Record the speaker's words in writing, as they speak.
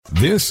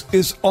This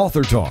is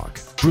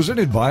AuthorTalk,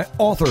 presented by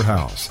Author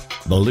House,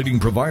 the leading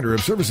provider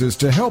of services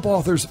to help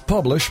authors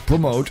publish,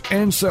 promote,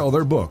 and sell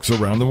their books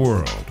around the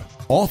world.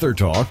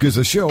 AuthorTalk is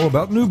a show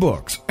about new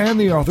books and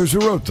the authors who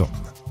wrote them.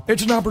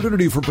 It's an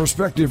opportunity for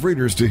prospective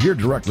readers to hear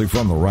directly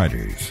from the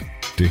writers,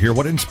 to hear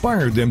what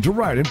inspired them to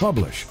write and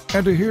publish,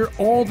 and to hear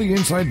all the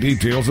inside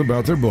details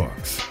about their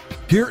books.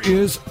 Here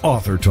is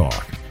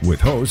AuthorTalk with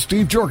host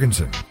Steve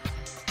Jorgensen.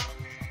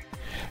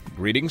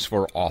 Greetings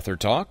for Author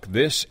Talk.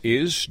 This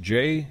is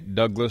J.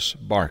 Douglas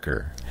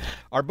Barker.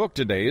 Our book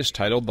today is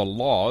titled The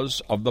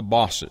Laws of the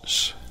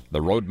Bosses, The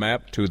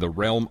Roadmap to the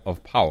Realm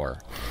of Power.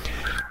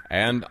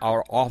 And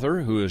our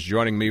author, who is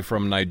joining me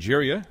from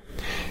Nigeria,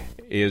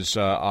 is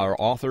our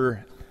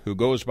author who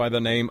goes by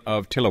the name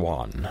of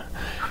Tilawan,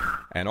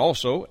 and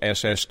also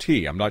SST.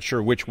 I'm not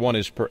sure which one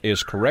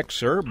is correct,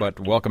 sir, but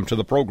welcome to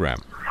the program.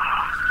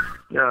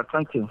 Yeah,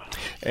 thank you.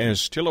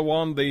 Is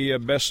Tilawan the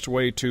best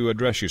way to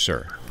address you,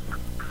 sir?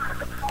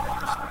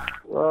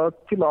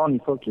 Tilawan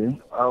is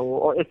okay.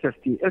 Or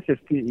SST.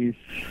 SST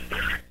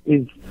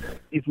is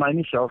my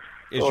initials,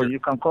 so you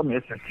can call me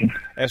SST.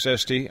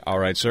 SST, all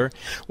right, sir.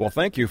 Well,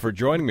 thank you for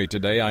joining me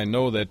today. I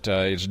know that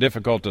it's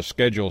difficult to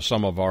schedule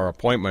some of our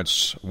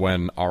appointments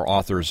when our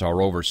authors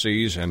are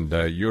overseas, and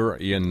you're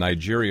in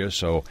Nigeria,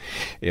 so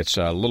it's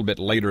a little bit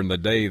later in the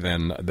day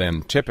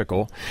than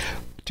typical.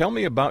 Tell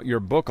me about your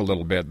book a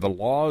little bit, The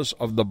Laws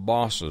of the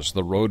Bosses,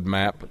 The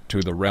Roadmap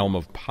to the Realm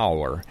of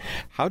Power.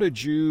 How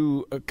did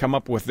you come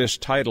up with this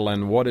title,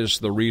 and what is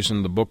the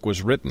reason the book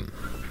was written?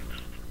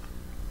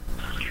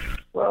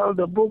 Well,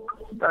 the book,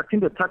 I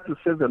think the title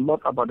says a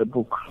lot about the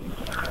book.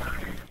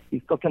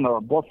 It's talking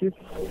about bosses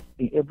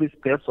in every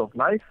space of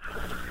life.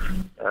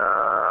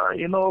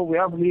 We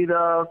have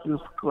leaders,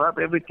 we have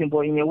everything,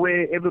 but in a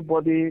way,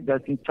 everybody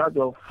that's in charge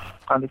of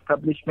an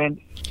establishment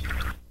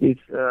is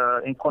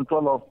in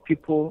control of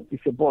people, is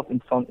a boss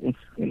in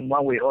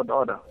one way or the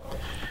other.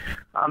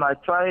 And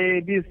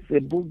this is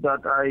a book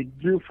that I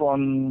drew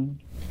from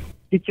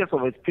pictures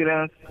of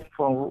experience,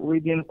 from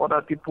reading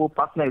other people,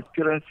 personal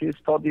experiences,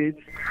 studies,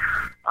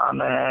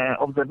 and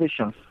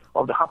observations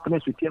of the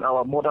happenings within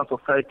our modern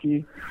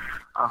society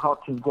and how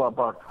things go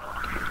about.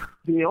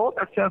 The whole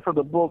essence of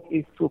the book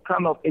is to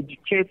kind of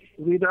educate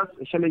readers,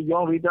 especially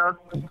young readers,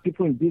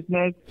 people in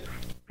business,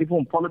 people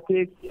in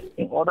politics,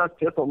 in other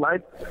spheres of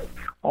life,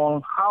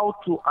 on how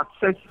to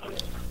access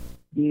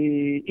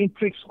the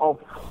intrigues of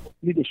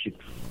leadership,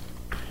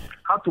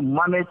 how to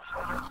manage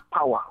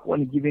power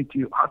when it's given to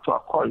you, how to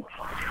acquire it.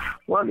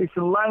 Well, it's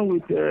in line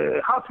with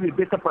how to be a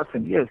better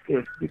person, yes,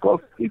 because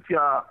if you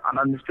are an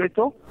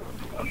administrator,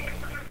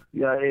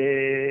 you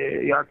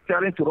are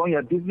trying to run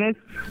your business,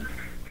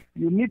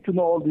 you need to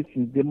know all these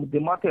things. They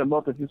matter a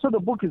lot of things. So the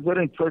book is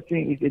very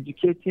interesting. It's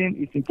educating.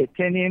 It's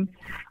entertaining.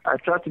 I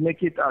try to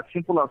make it as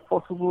simple as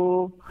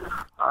possible,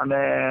 and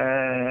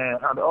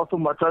also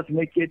I try to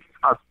make it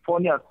as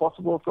funny as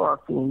possible, so as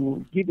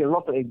to give a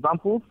lot of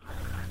examples,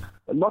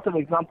 a lot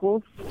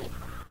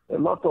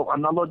of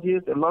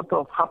analogies, a lot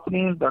of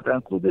happenings that are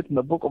included in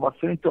the book, about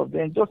 70 of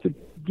them, just to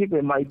give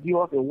an idea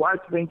of a wide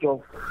range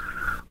of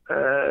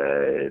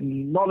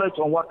knowledge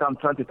on what I'm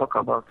trying to talk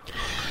about.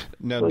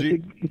 Now, so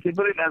it's a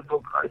very nice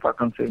book, if I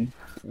can say.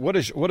 What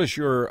is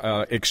your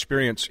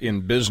experience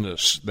in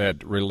business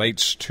that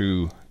relates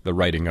to the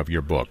writing of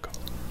your book?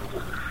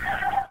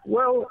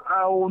 Well,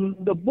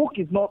 the book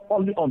is not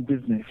only on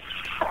business.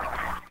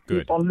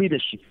 Good. It's on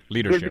leadership.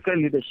 Basically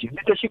leadership.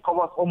 Leadership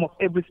covers almost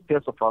every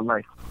space of our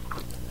life.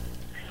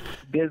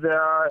 There's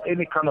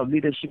any kind of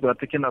leadership we're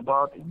talking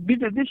about.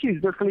 Leadership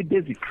is basically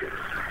basic.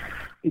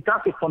 It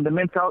has a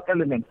fundamental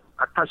element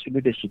attached to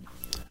leadership.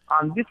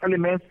 And these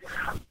elements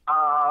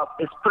are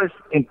expressed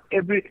in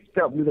every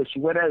step of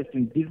leadership, whether it's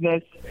in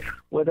business,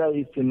 whether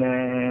it's in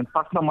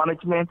personal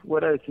management,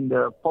 whether it's in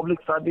the public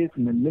service,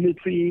 in the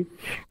military,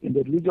 in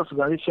the religious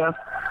organizations.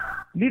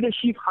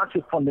 Leadership has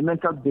a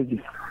fundamental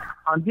basis,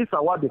 and these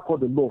are what they call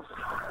the laws.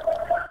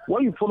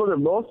 When you follow the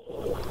laws,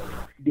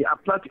 they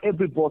apply to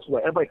every boss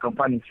wherever you can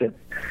find himself.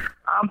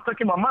 I'm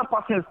talking about my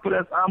personal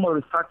experience. I'm a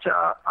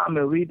researcher. I'm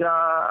a reader.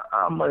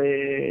 I've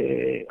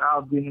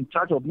been in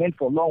charge of men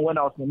for long when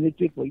I was in the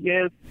military for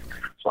years.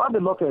 So I have a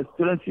lot of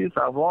experiences.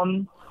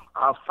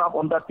 I've served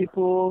under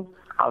people.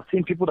 I've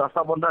seen people that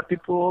serve under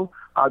people.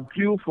 I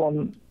drew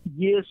from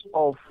years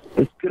of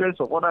experience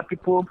of other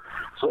people.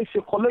 So it's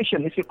a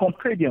collection, it's a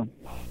compendium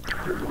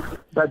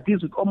that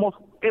deals with almost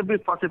every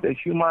facet of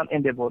human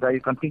endeavor that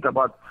you can think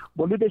about.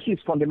 But leadership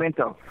is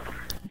fundamental.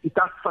 It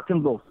has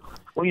certain laws.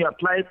 When you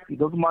apply it, it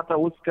doesn't matter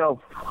which kind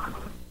of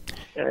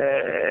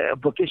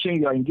vocation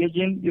you are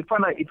engaging, you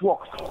find that it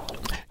works.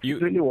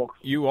 It really works.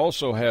 You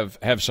also have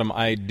some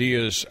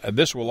ideas.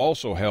 This will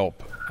also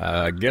help,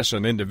 I guess,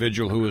 an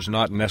individual who is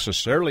not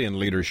necessarily in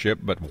leadership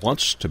but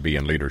wants to be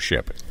in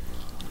leadership.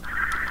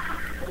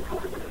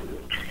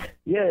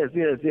 Yes.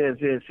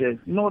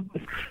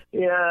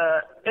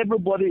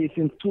 Everybody is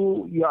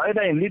you are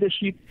either in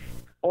leadership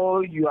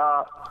or you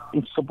are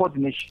in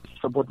subordination.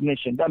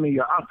 That means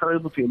you are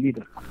answerable to a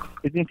leader,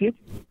 isn't it?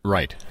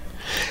 Right.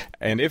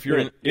 And if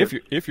you're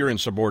if you're in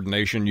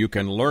subordination, you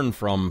can learn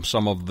from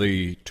some of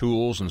the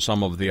tools and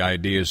some of the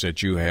ideas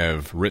that you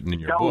have written in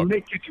your book. That will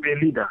make you to be a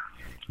leader.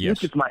 Yes.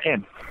 This is my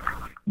aim.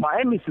 My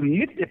aim is to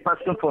lead a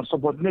person from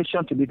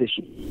subordination to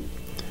leadership.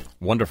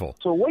 Wonderful.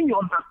 So when you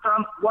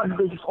understand what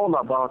this is all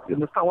about, you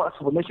understand what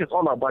subordination is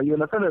all about, you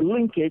understand the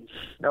linkage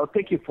that will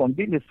take you from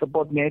being a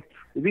subordinate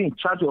to being in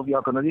charge of your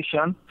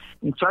organization,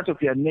 in charge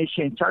of your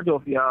nation, in charge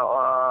of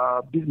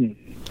your business.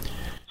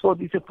 So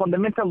it's a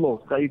fundamental law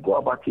that you go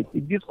about it.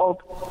 It deals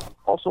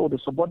also the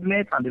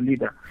subordinate and the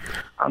leader.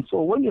 And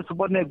so when your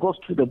subordinate goes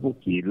through the book,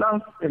 he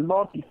learns a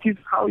lot. He sees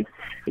how he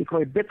can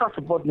be a better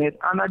subordinate.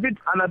 And I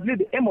believe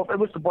the aim of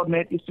every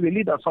subordinate is to be a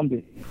leader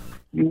someday.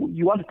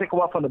 You want to take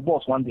over from the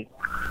boss one day.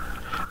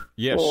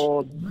 Yes.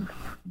 So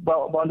by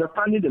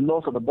understanding the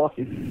laws of the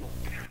bosses, you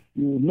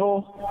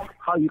know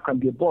how you can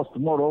be a boss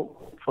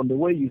tomorrow from the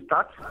way you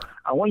start.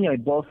 And when you're a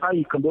boss, how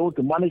you can be able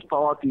to manage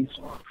power to its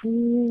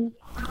full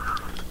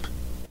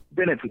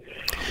benefits.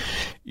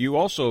 You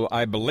also,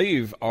 I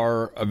believe,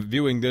 are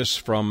viewing this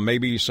from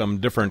maybe some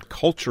different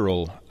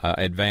cultural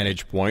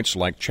advantage points,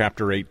 like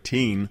Chapter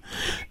 18.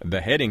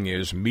 The heading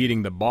is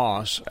Meeting the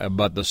Boss,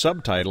 but the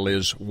subtitle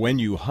is When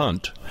You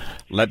Hunt,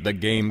 Let the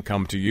Game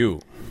Come to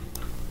You.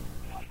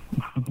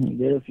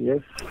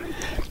 Yes.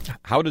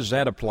 How does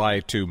that apply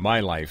to my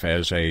life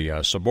as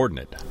a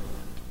subordinate?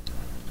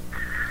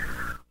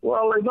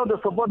 Well, the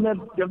subordinate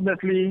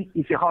definitely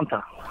is a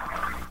hunter,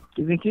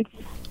 isn't it?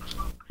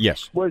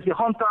 Yes. But it's a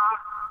hunter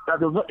that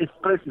does not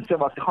express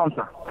itself as a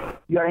hunter.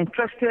 You are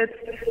interested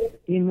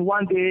in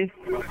one day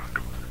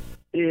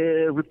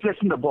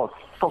replacing the boss,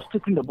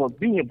 substituting the boss,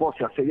 being a boss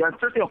yourself. You are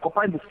interested in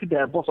occupying the seat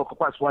that a boss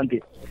occupies one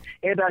day.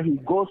 Either he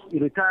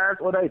retires,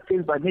 or he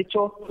fails by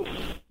nature.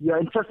 You are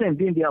interested in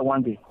being there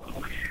one day.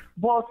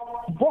 But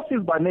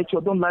bosses by nature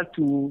don't like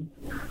to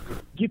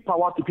give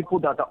power to people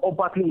that are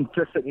overtly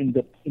interested in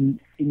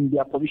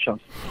their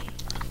positions.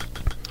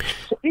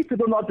 So if you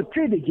don't know how to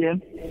play the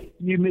game,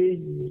 you may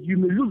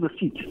lose the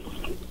seat.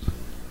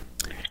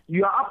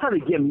 You are after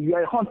the game. You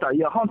are a hunter.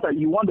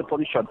 You want the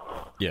position.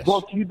 Yes.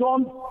 But you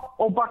don't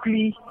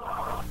overtly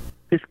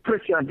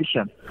express your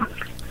ambition.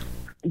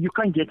 You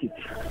can't get it.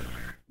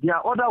 There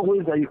are other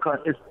ways that you can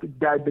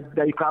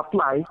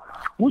apply,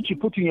 which you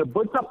put you in a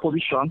better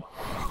position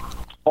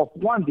of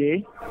one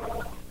day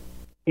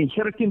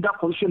inheriting that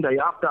position that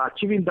you're after,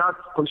 achieving that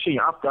position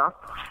you're after,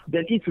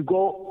 then if you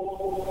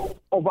go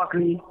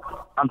overtly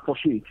and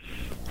pursue it.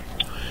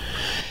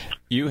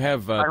 You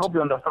have. I hope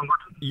you understand.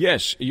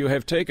 Yes, you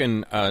have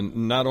taken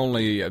not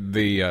only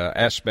the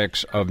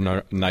aspects of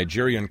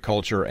Nigerian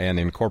culture and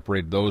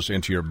incorporated those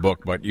into your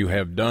book, but you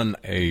have done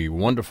a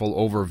wonderful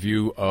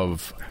overview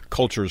of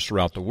cultures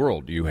throughout the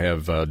world. You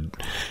have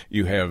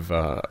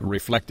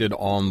reflected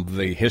on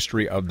the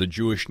history of the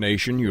Jewish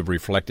nation. You've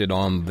reflected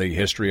on the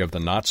history of the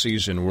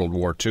Nazis in World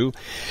War II.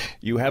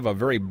 You have a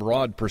very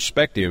broad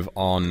perspective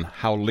on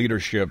how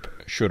leadership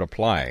should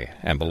apply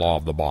and the law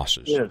of the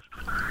bosses.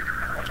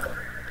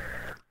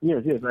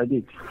 Yes, I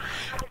did.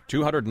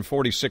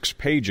 246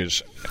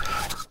 pages.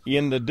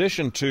 In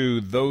addition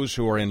to those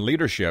who are in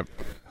leadership,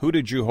 who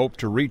did you hope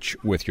to reach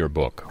with your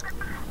book?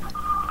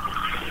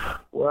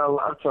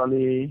 Well,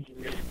 actually,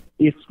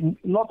 it's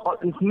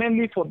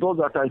mainly for those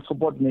that are in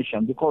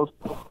subordination because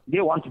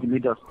they want to be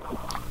leaders,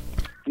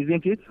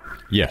 isn't it?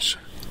 Yes.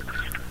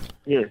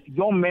 Yes,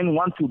 young men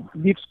want to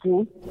leave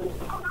school,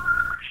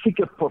 seek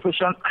a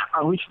profession,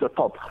 and reach the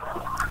top.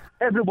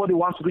 Everybody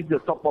wants to reach the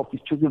top of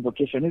his chosen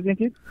vocation,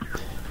 isn't it?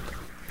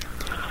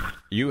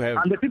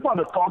 And the people on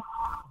the top,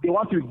 they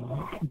want to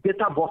be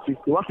better bosses,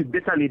 they want to be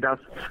better leaders,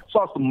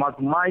 so as to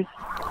maximize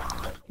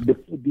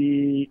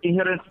the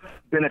inherent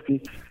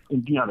benefits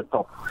in being at the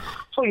top.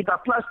 So it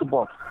applies to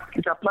both.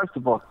 Applies to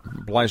both.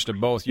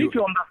 If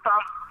you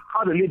understand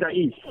how the leader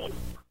is,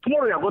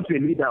 tomorrow you are going to be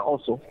a leader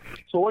also.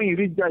 So when you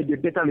reach there, you're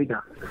a better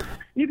leader.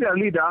 If you're a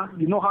leader,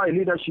 you know how a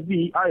leader should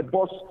be, how a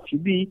boss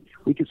should be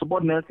with his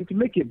subordinates. It will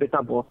make you a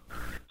better boss.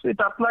 So it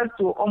applies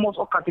to almost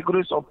all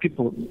categories of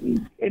people.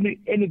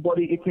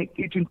 Anybody,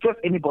 it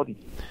interests anybody.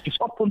 It's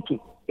open to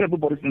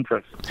everybody's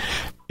interest.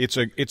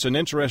 It's an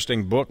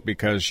interesting book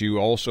because you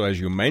also, as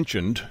you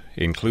mentioned,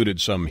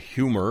 included some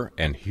humor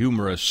and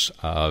humorous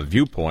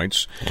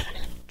viewpoints.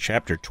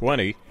 Chapter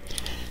 20.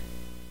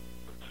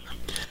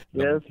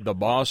 Yes. The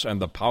Boss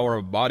and the Power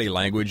of Body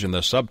Language, and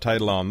the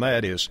subtitle on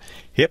that is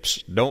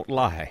Hips Don't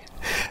Lie.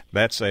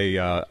 That's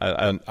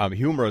a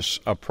humorous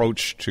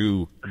approach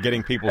to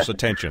getting people's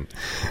attention.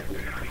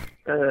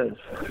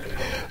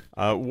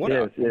 How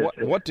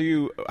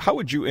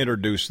would you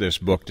introduce this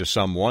book to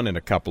someone in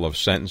a couple of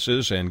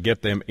sentences and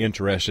get them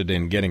interested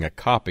in getting a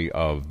copy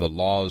of The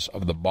Laws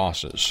of the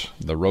Bosses,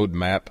 the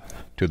Roadmap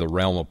to the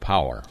Realm of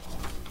Power?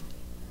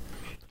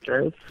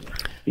 Yes,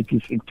 it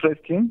is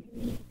interesting,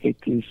 it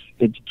is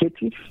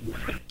educative,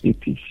 it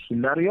is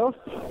hilarious,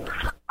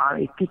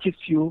 and it teaches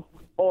you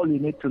all you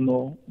need to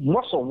know,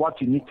 most of what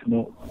you need to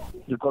know,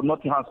 because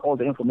nothing has all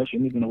the information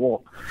you need in the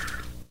world.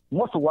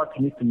 most of what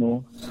you need to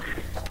know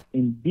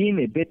in being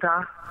a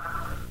better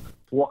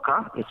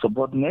worker, a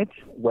subordinate,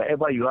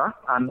 wherever you are,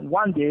 and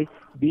one day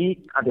be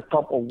at the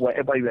top of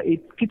wherever you are.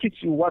 It teaches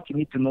you what you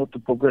need to know to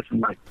progress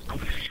in life,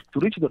 to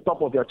reach the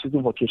top of your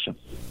chosen vocation.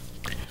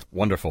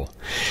 Wonderful.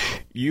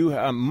 You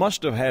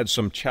must have had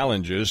some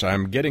challenges.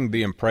 I'm getting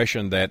the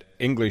impression that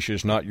English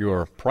is not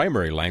your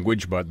primary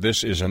language, but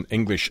this is an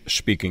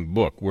English-speaking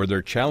book. Were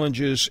there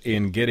challenges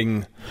in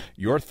getting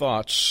your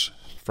thoughts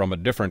from a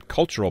different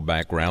cultural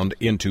background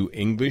into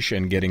English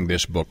and getting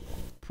this book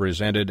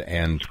presented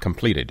and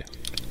completed?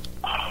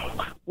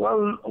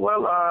 Well,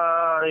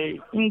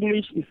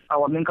 English is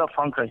our lingua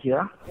franca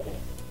here.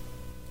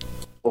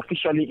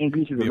 Officially,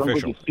 English is the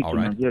language we speak in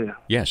Nigeria.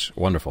 Yes,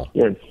 wonderful.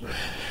 Yes,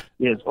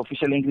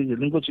 officially English is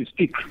the language we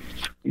speak.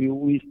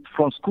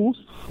 From schools,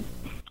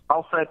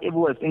 outside,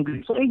 everywhere is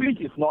English. So English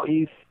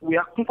we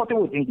are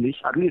comfortable with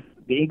English, at least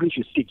the English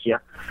you speak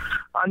here.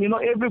 And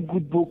every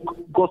good book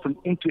goes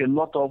into a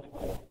lot of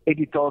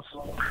editors,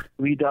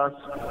 readers,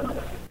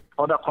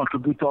 other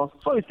contributors.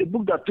 So it's a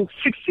book that took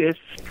 6 years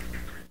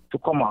to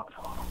come out.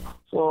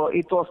 So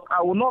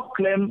I will not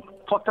claim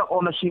total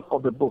ownership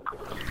of the book,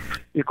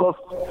 because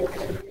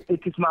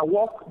it is my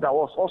work that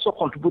was also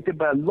contributed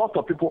by a lot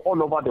of people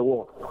all over the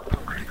world.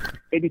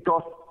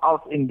 Editors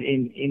out in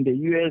the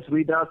US,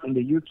 readers in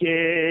the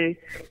UK,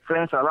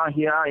 friends around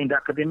here in the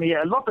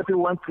academia. A lot of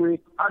people went through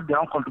it, had their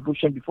own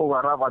contribution before we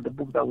arrive at the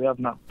book that we have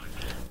now.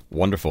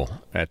 Wonderful.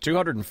 At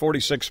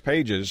 246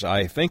 pages,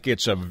 I think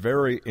it's a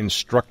very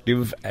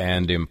instructive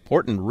and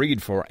important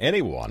read for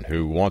anyone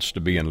who wants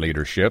to be in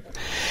leadership.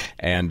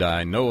 And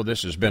I know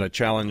this has been a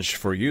challenge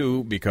for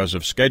you because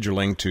of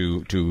scheduling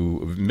to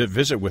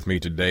visit with me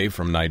today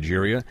from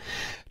Nigeria.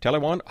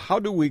 Tilawan, how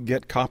do we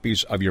get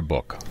copies of your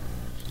book?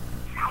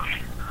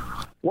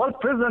 Well,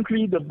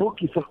 presently the book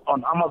is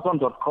on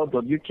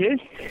Amazon.co.uk.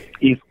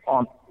 It's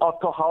on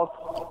AuthorHouse,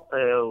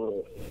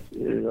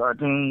 I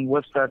think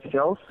website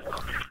sales.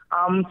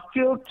 I'm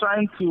still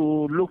trying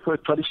to look for a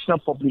traditional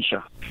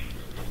publisher.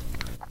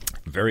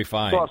 Very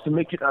fine. So as to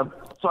make it as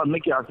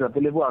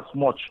available as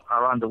much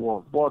around the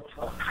world. But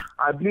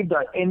I believe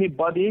that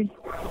anybody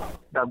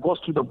that goes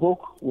through the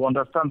book will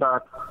understand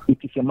that it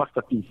is a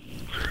masterpiece.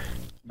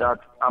 That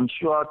I'm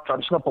sure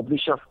traditional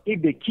publishers,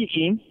 if they key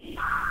in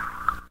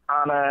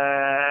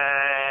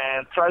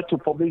and try to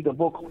publish the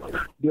book,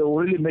 they will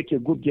really make a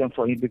good game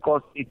for it,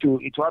 because it will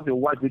have a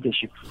wide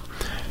readership.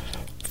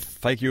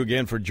 Thank you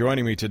again for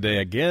joining me today.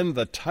 Again,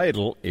 the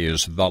title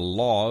is The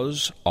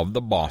Laws of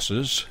the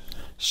Bosses,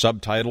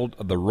 subtitled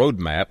The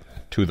Roadmap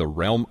to the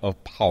Realm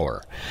of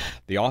Power.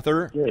 The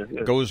author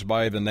goes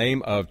by the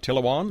name of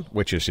Tilawan,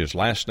 which is his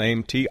last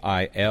name,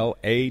 Tilawan,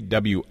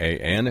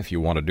 if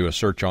you want to do a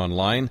search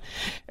online.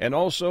 And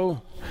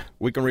also,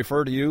 we can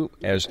refer to you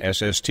as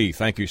SST.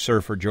 Thank you,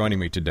 sir, for joining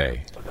me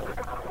today.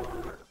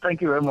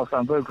 Thank you very much.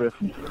 I'm very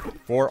grateful.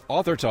 For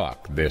Author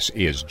Talk, this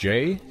is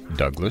J.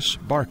 Douglas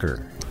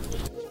Barker.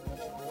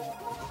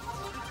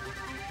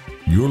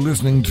 You're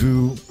listening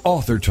to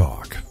Author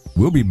Talk.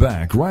 We'll be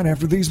back right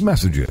after these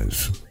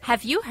messages.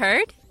 Have you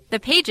heard? The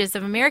pages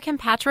of American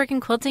Patchwork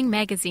and Quilting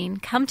magazine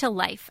come to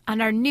life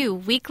on our new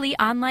weekly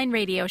online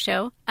radio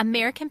show,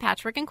 American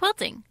Patchwork and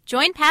Quilting.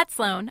 Join Pat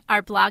Sloan,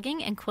 our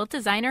blogging and quilt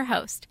designer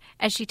host,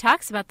 as she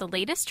talks about the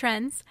latest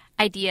trends,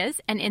 ideas,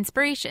 and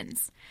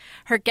inspirations.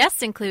 Her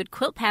guests include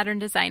quilt pattern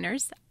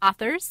designers,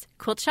 authors,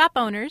 quilt shop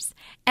owners,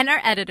 and our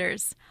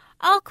editors,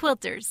 all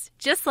quilters,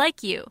 just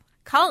like you.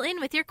 Call in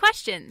with your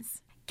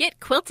questions. Get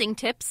quilting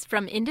tips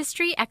from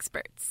industry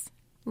experts.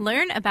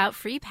 Learn about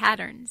free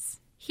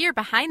patterns. Hear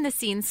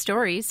behind-the-scenes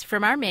stories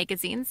from our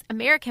magazines,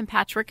 American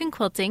Patchwork and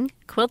Quilting,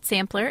 Quilt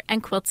Sampler,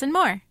 and Quilts and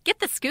More. Get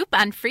the scoop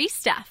on free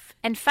stuff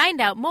and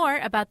find out more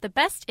about the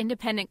best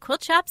independent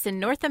quilt shops in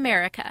North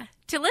America.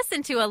 To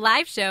listen to a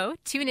live show,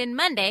 tune in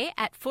Monday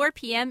at 4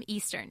 p.m.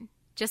 Eastern.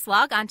 Just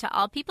log on to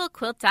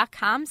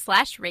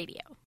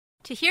allpeoplequilt.com/radio.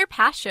 To hear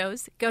past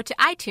shows, go to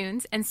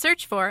iTunes and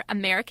search for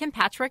American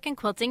Patchwork and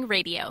Quilting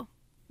Radio.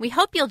 We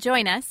hope you'll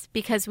join us,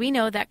 because we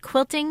know that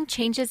quilting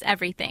changes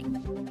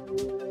everything.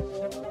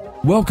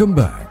 Welcome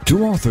back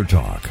to Author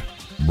Talk,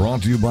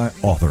 brought to you by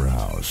Author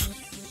House,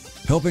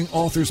 helping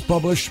authors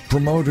publish,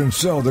 promote, and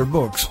sell their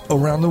books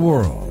around the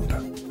world.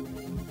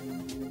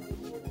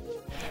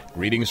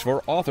 Greetings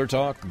for Author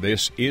Talk.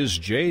 This is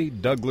J.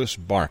 Douglas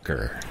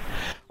Barker.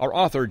 Our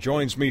author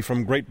joins me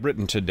from Great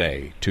Britain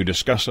today to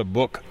discuss a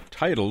book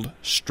titled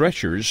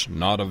Stretchers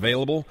Not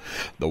Available,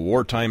 The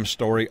Wartime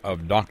Story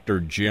of Dr.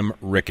 Jim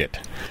Rickett.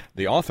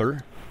 The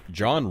author,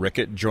 John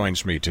Rickett,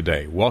 joins me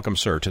today. Welcome,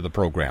 sir, to the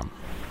program.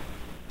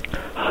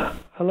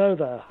 Hello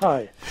there.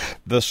 Hi.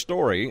 The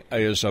story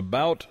is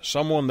about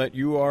someone that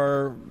you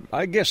are,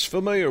 I guess,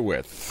 familiar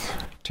with.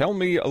 Tell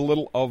me a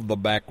little of the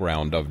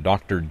background of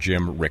Dr.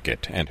 Jim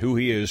Rickett and who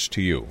he is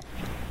to you.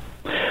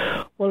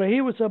 Well,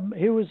 he was a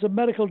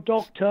medical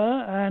doctor,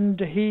 and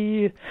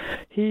he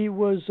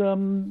was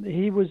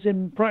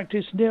in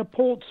practice near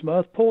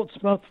Portsmouth.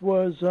 Portsmouth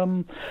was a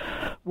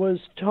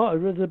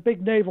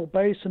big naval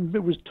base, and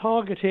it was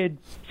targeted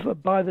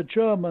by the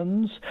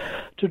Germans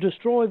to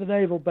destroy the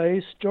naval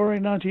base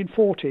during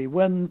 1940,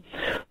 when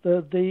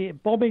the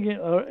bombing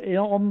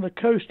on the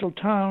coastal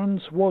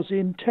towns was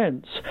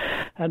intense.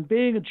 And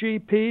being a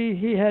GP,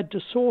 he had to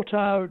sort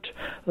out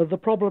the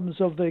problems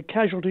of the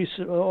casualties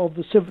of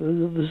the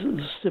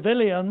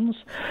civilians,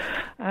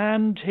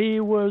 and he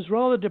was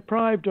rather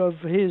deprived of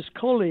his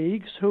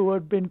colleagues who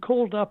had been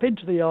called up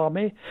into the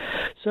army,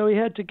 so he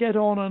had to get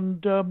on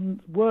and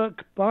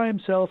work by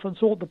himself and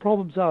sort the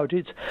problems out.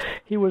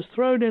 He was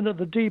thrown in at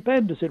the deep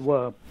end, as it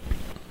were.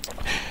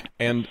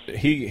 And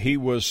he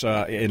was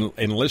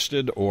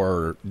enlisted,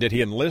 or did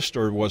he enlist,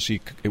 or was he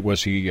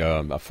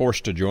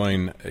forced to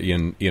join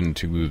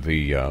into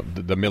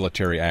the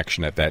military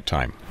action at that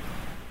time?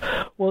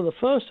 Well,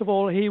 first of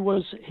all, he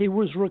was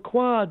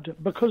required,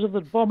 because of the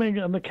bombing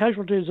and the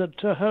casualties at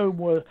home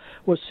were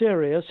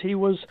serious. He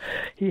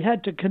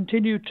had to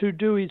continue to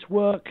do his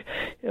work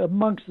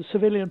amongst the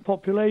civilian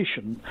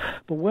population.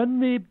 But when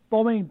the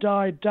bombing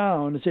died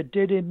down, as it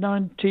did in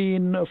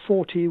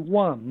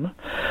 1941,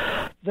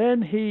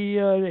 then he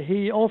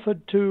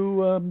offered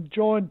to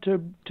join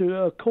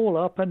to call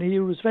up, and he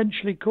was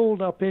eventually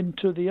called up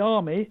into the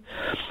army,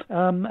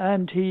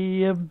 and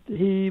he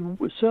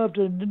served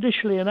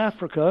initially in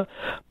Africa,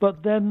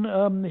 but then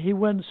he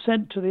went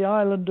sent to the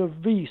island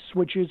of D.R.E.S.S,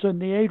 which is in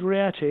the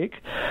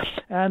Adriatic,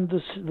 and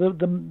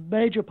the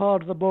major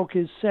part of the book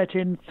is set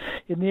in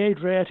the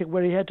Adriatic,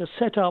 where he had to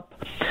set up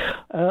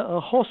a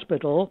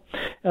hospital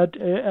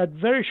at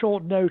very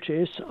short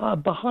notice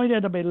behind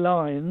enemy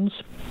lines,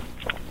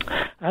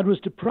 and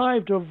was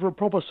deprived of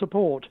proper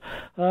support.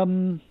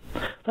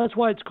 That's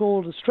why it's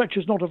called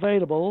Stretchers Not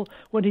Available.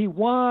 When he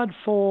wired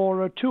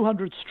for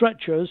 200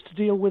 stretchers to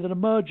deal with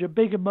a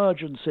big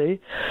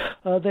emergency,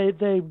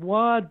 they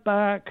wired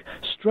back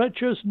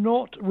stretchers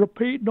not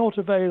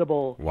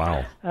available.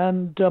 Wow.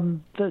 And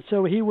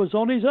so he was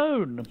on his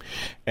own.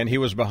 And he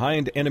was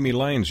behind enemy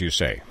lines, you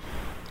say?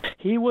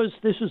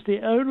 This was the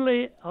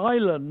only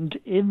island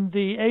in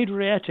the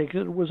Adriatic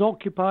that was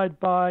occupied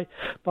by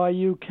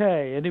UK,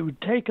 and it was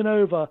taken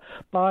over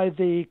by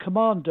the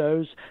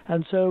commandos,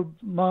 and so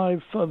my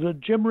father,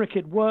 Jim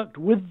Rickett, worked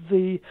with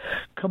the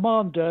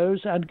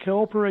commandos and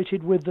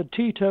cooperated with the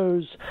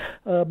Tito's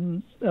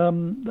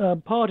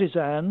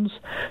partisans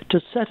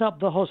to set up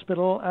the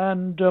hospital,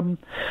 and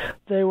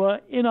they were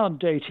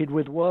inundated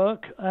with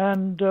work,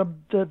 and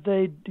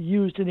they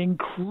used an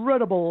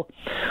incredible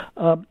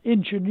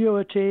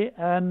ingenuity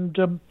and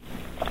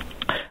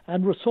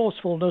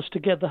resourcefulness to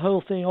get the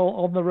whole thing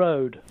on the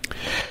road.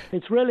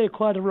 It's really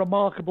quite a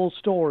remarkable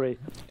story.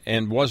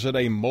 And was it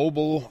a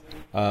mobile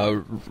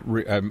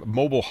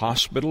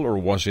hospital, or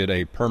was it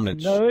a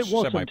permanent? No, it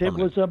wasn't. It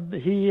was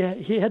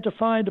he had to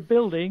find a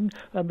building,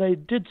 and they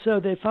did so.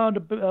 They found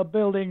a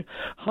building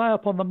high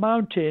up on the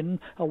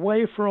mountain,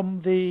 away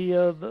from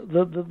the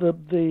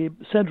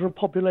center of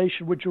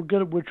population, which were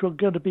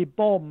going to be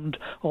bombed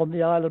on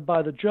the island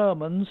by the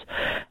Germans.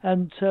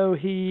 And so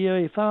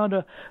he found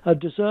a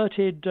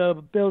deserted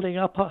building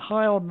up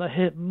high on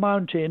the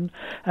mountain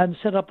and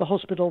set up the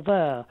hospital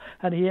there.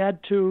 And he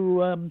had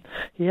to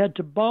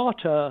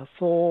barter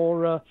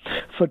for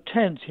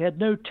tents. He had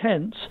no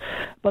tents,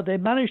 but they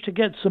managed to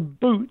get some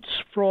boots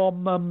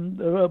from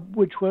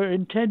which were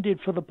intended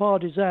for the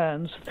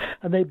partisans,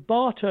 and they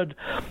bartered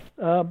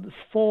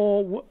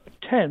for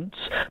tents,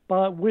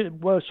 but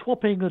were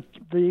swapping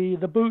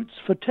the boots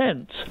for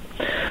tents.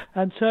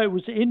 And so it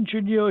was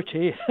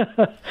ingenuity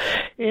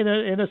in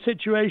a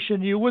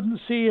situation you wouldn't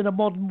see in a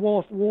modern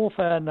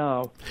warfare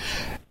now.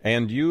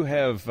 And you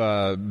have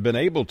been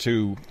able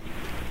to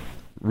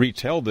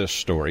retell this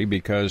story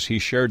because he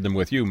shared them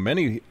with you.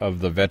 Many of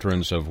the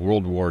veterans of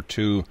World War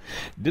II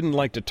didn't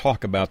like to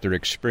talk about their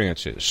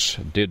experiences.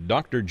 Did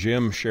Dr.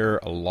 Jim share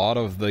a lot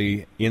of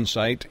the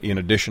insight in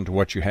addition to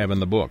what you have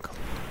in the book?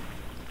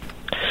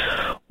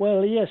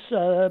 Well, yes,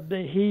 when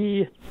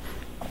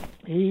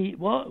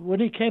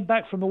he came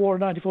back from the war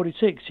in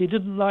 1946, he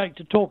didn't like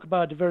to talk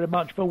about it very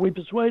much, but we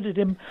persuaded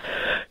him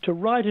to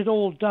write it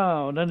all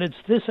down, and it's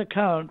this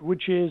account,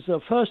 which is a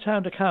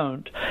first-hand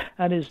account,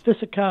 and it's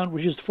this account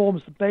which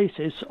forms the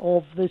basis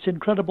of this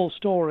incredible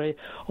story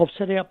of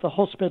setting up the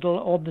hospital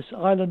on this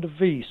island of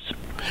D.R.E.S.S.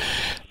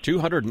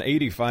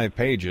 285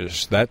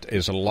 pages, that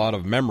is a lot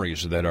of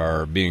memories that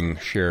are being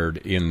shared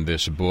in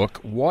this book.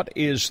 What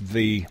is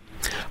the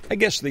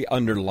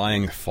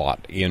underlying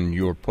thought in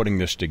your putting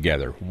this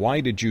together?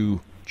 Why did you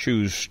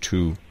choose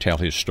to tell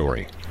his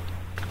story?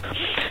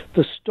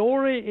 The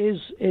story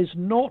is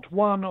not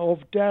one of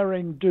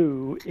daring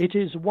do. It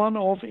is one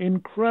of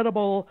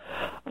incredible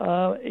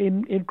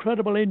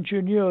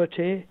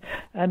ingenuity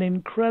and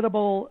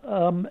incredible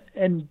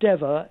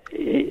endeavor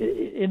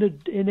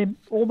in an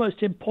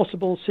almost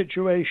impossible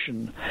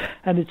situation,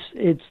 and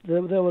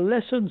there were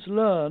lessons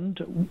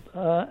learned,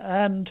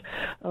 and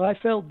I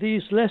felt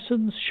these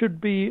lessons should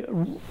be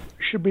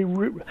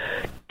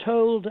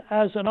told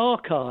as an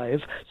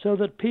archive so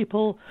that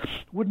people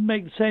wouldn't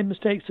make the same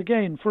mistakes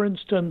again. For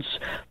instance,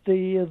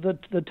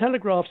 the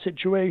telegraph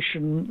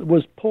situation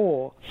was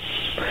poor,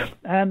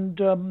 and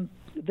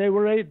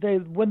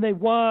when they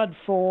wired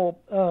for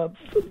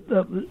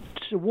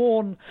to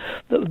warn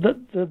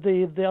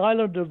the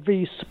island of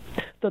Vis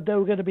that they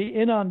were going to be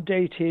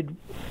inundated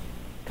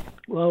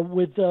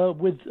with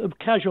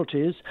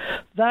casualties,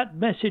 that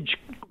message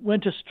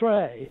went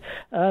astray,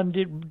 and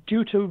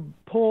due to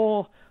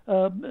poor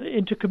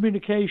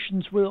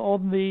intercommunications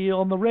on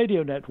the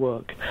radio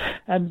network.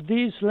 And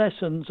these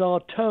lessons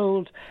are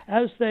told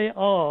as they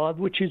are,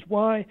 which is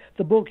why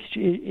the book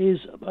is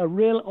a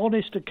real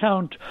honest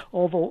account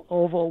of a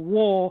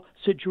war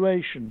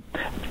situation.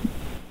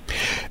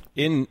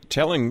 In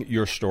telling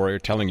your story, or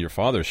telling your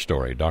father's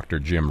story, Dr.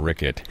 Jim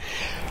Rickett,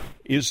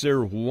 is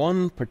there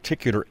one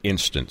particular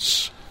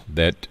instance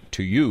that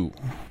to you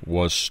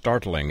was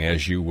startling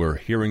as you were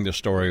hearing the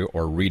story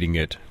or reading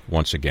it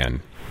once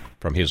again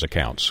from his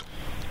accounts?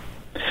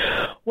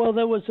 Well,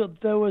 there was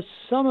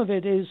some of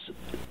it is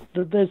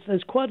that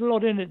there's quite a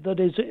lot in it that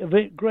is of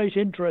great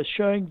interest,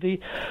 showing the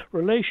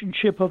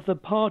relationship of the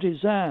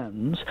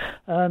partisans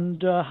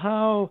and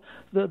how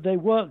that they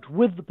worked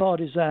with the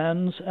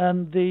partisans,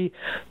 and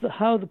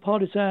how the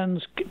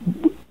partisans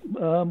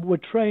were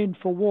trained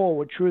for war,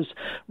 which was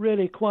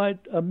really quite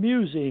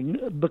amusing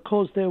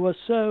because they were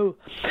so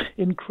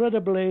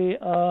incredibly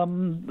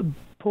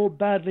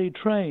badly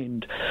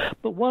trained.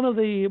 But one of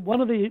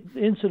the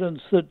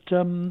incidents that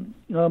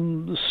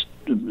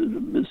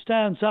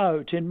stands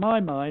out in my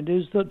mind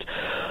is that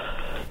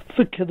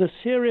the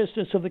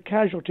seriousness of the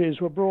casualties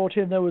were brought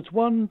in. There was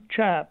one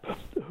chap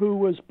who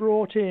was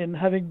brought in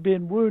having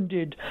been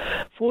wounded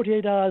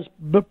 48 hours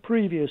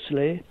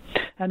previously,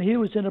 and he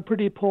was in a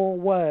pretty poor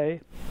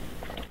way.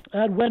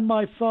 And when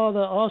my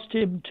father asked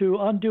him to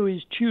undo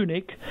his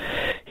tunic,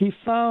 he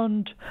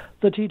found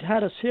that he'd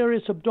had a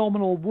serious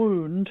abdominal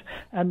wound,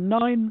 and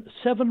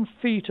 7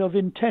 feet of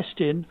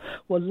intestine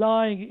were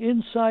lying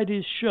inside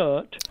his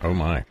shirt. Oh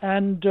my!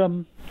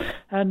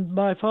 And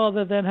my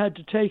father then had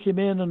to take him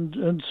in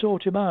and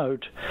sort him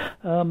out.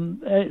 So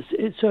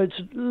it's a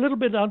little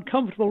bit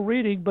uncomfortable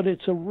reading, but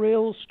it's a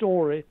real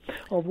story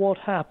of what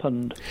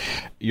happened.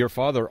 Your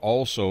father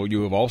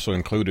you have also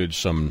included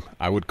some,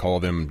 I would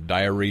call them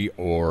diary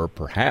or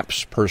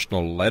perhaps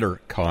personal letter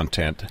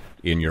content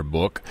in your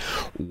book.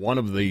 One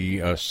of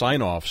the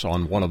sign-offs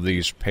on one of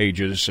these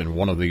pages and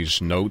one of these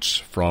notes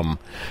from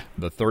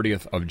the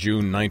 30th of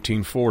June,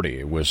 1940.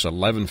 It was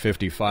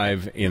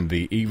 11:55 in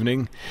the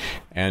evening,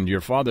 and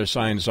your father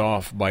signs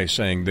off by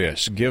saying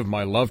this: "Give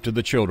my love to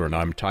the children.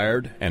 I'm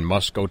tired and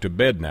must go to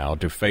bed now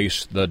to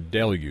face the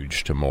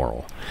deluge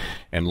tomorrow.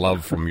 And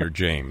love from your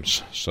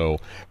James." So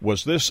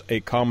was this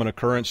a common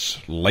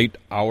occurrence? Late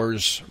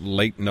hours,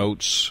 late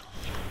notes?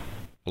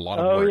 A lot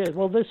of work. Oh, yes.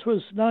 Well, this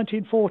was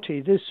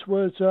 1940. This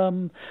was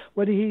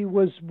when he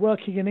was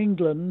working in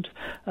England,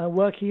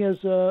 working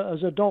as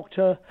a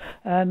doctor,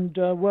 and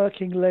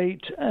working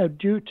late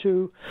due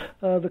to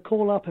the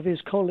call-up of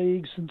his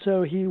colleagues, and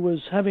so he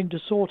was having to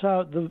sort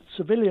out the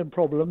civilian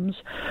problems,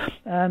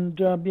 and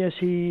yes,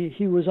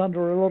 he was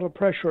under a lot of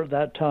pressure at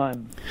that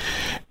time.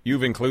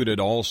 You've included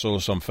also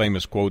some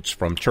famous quotes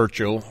from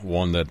Churchill,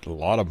 one that a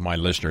lot of my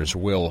listeners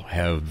will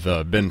have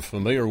been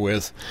familiar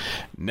with.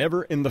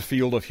 "Never in the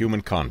field of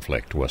human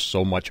conflict was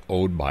so much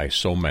owed by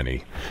so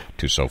many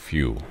to so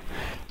few."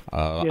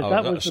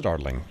 That was a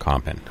startling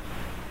comment.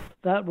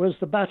 That was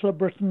the Battle of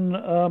Britain,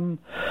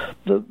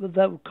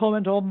 that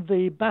comment on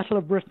the Battle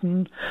of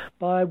Britain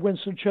by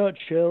Winston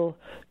Churchill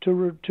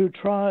to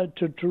try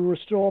to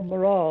restore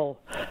morale,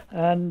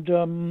 and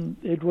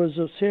it was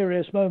a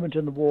serious moment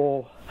in the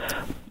war.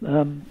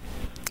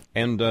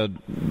 And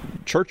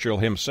Churchill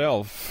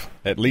himself,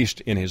 at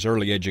least in his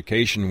early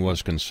education,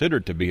 was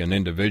considered to be an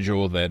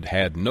individual that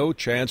had no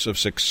chance of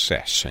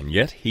success, and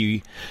yet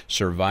he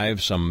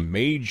survived some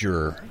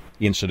major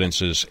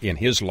incidences in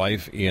his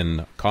life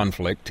in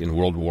conflict in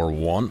World War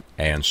I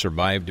and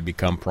survived to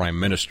become Prime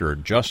Minister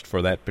just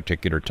for that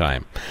particular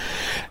time.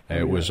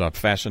 It was a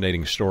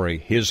fascinating story,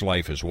 his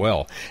life as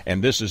well,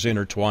 and this is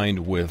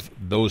intertwined with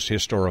those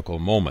historical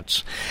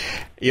moments.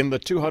 In the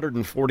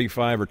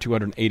 245 or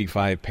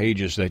 285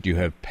 pages that you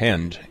have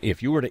penned,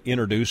 if you were to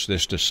introduce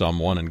this to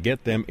someone and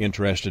get them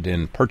interested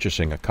in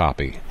purchasing a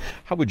copy,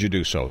 how would you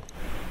do so?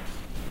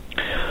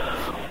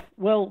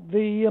 Well,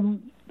 the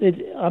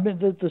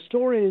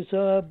story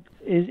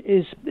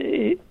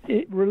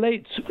it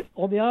relates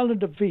on the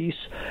island of Vis.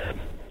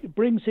 It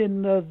brings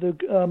in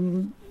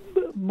the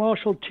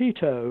Marshal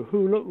Tito,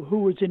 who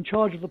was in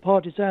charge of the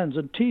partisans,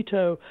 and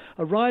Tito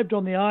arrived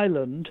on the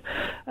island,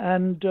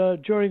 and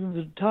during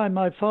the time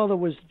my father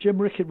Jim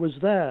Rickett was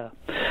there,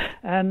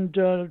 And,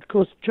 of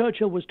course,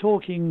 Churchill was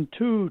talking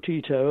to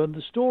Tito, and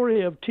the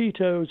story of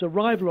Tito's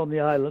arrival on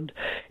the island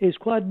is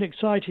quite an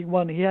exciting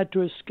one. He had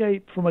to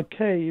escape from a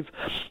cave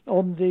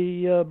on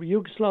the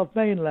Yugoslav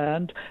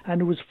mainland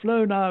and was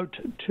flown out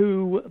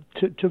to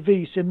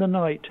Vis in the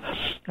night.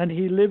 And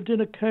he lived in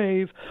a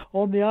cave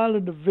on the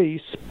island of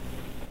Vis,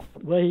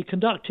 where he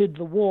conducted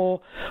the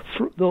war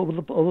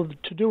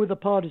to do with the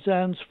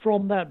partisans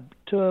from that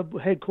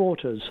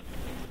headquarters.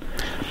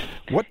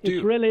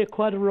 It's really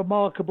quite a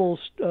remarkable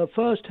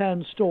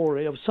first-hand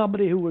story of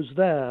somebody who was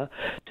there,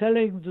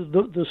 telling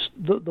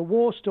the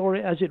war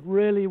story as it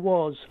really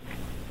was.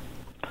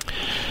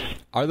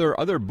 Are there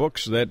other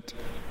books that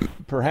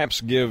perhaps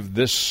give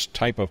this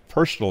type of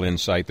personal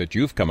insight that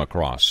you've come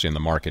across in the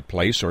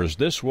marketplace, or is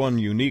this one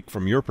unique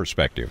from your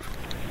perspective?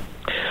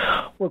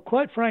 Well,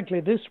 quite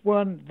frankly, this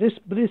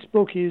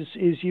book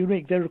is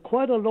unique. There are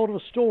quite a lot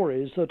of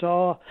stories that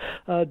are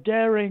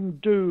daring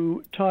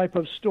do type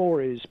of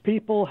stories.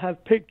 People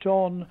have picked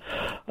on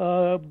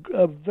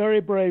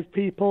very brave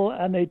people,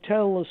 and they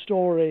tell the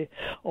story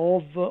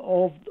of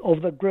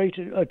the great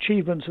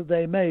achievements that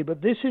they made.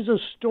 But this is a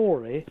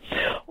story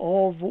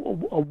of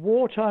a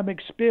wartime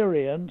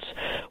experience,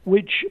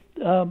 which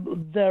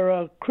there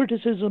are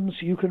criticisms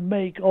you can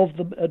make of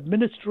the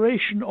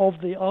administration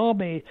of the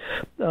army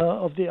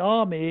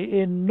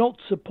in not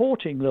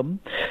supporting them,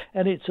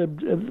 and it's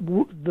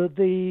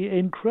the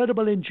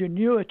incredible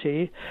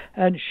ingenuity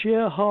and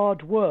sheer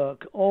hard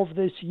work of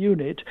this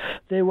unit.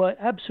 They were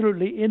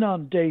absolutely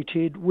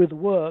inundated with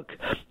work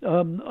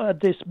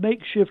at this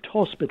makeshift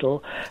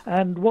hospital,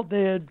 and what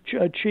they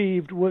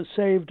achieved was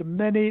saved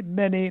many,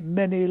 many,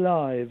 many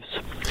lives.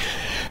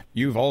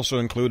 You've also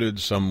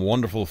included some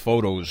wonderful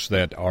photos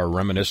that are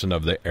reminiscent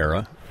of the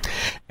era,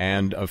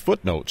 and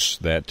footnotes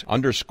that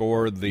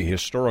underscore the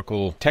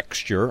historical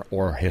texture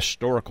or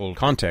historical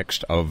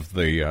context of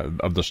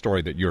the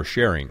story that you're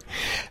sharing.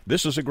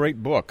 This is a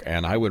great book,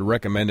 and I would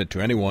recommend it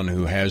to anyone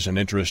who has an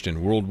interest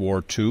in World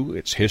War II,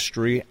 its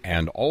history,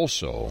 and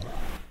also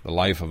the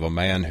life of a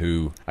man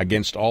who,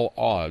 against all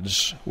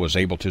odds, was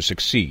able to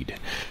succeed.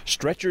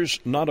 Stretchers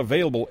Not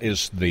Available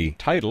is the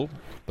title,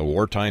 The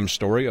Wartime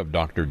Story of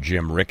Dr.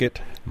 Jim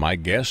Rickett. My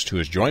guest, who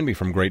has joined me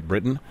from Great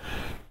Britain,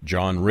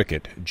 John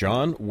Rickett.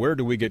 John, where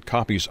do we get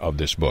copies of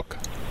this book?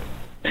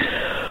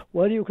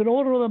 Well, you can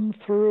order them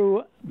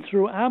through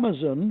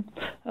Amazon,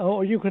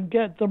 or you can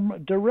get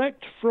them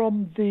direct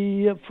from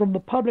the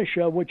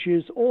publisher, which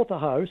is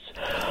AuthorHouse.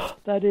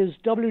 That is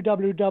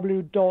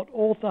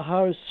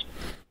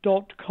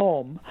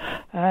www.authorhouse.com,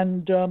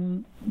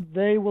 and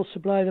they will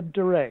supply them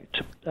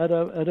direct at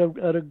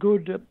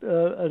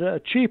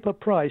a cheaper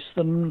price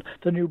than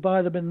you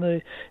buy them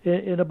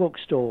in a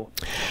bookstore.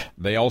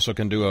 They also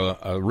can do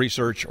a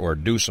research or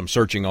do some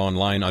searching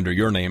online under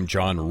your name,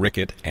 John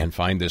Rickett, and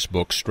find this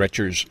book,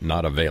 Stretchers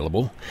Not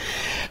Available.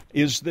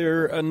 Is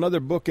there another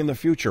book in the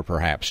future,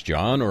 perhaps,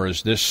 John, or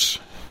is this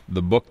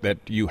the book that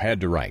you had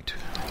to write?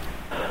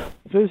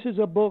 This is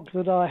a book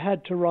that I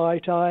had to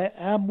write. I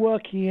am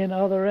working in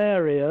other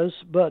areas,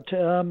 but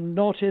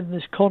not in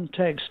this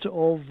context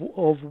of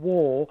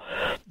war.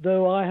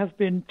 Though I have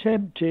been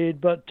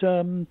tempted, but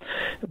the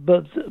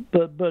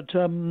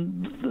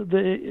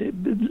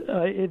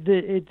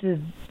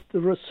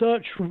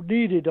research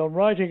needed on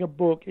writing a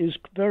book is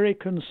very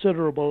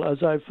considerable,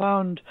 as I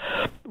found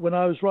when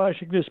I was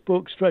writing this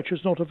book,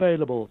 Stretchers Not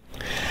Available.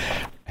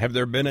 Have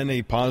there been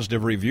any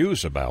positive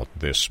reviews about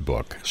this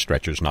book,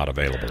 Stretchers Not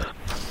Available?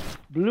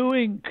 Blue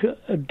Ink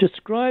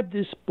described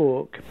this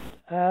book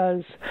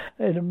as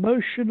an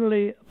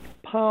emotionally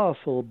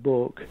powerful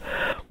book,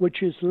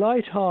 which is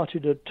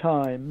light-hearted at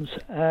times,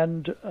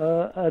 and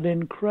an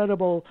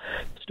incredible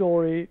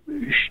story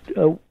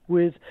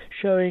with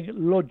showing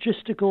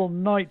logistical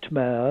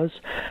nightmares.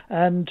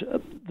 And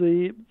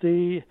the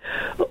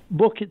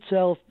book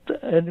itself,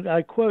 and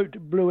I quote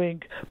Blue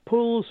Ink,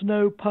 pulls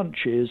no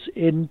punches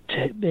in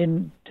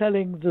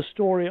telling the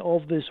story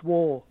of this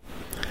war.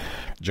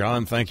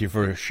 John, thank you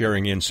for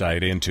sharing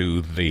insight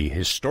into the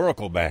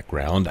historical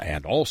background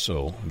and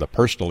also the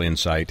personal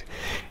insight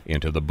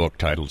into the book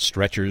titled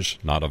Stretchers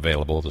Not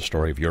Available, the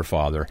story of your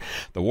father,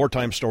 the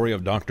wartime story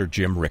of Dr.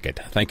 Jim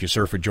Rickett. Thank you,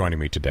 sir, for joining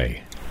me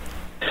today.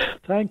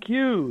 Thank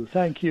you.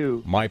 Thank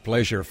you. My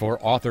pleasure.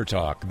 For Author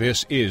Talk,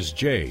 this is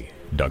J.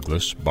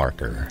 Douglas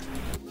Barker.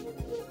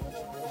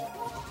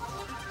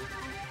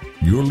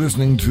 You're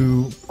listening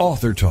to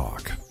Author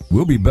Talk.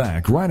 We'll be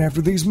back right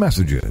after these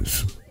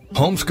messages.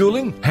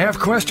 Homeschooling? Have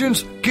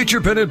questions? Get your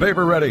pen and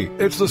paper ready.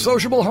 It's the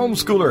sociable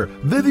homeschooler,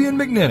 Vivian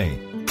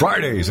McNinney.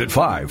 Fridays at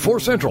 5,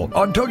 4 Central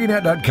on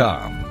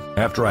TogiNet.com.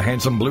 After a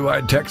handsome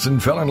blue-eyed Texan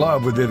fell in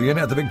love with Vivian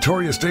at the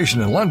Victoria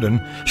Station in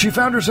London, she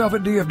found herself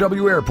at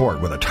DFW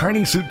Airport with a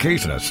tiny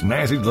suitcase and a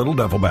snazzy little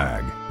duffel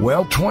bag.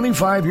 Well,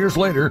 25 years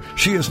later,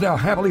 she is now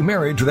happily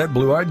married to that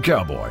blue-eyed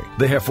cowboy.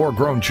 They have 4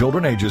 grown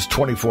children ages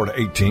 24 to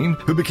 18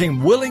 who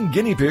became willing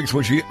guinea pigs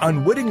when she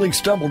unwittingly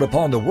stumbled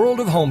upon the world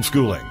of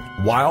homeschooling.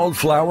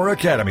 Wildflower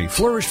Academy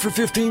flourished for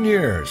 15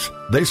 years.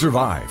 They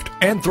survived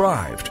and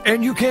thrived,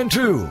 and you can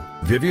too.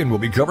 Vivian will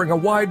be covering a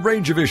wide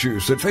range of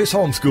issues that face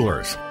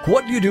homeschoolers.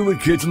 What do you do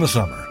with kids in the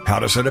summer? How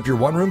to set up your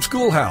one-room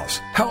schoolhouse?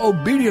 How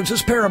obedience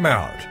is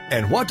paramount?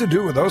 And what to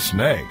do with those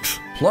snakes?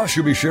 Plus,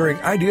 you'll be sharing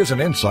ideas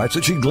and insights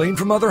that she gleaned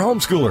from other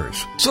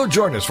homeschoolers. So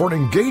join us for an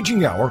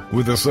engaging hour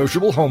with the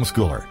sociable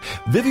homeschooler,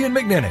 Vivian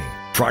McNinney.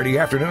 Friday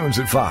afternoons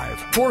at 5,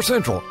 4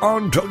 Central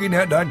on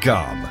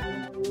TogiNet.com.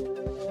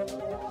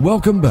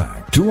 Welcome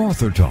back to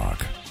Author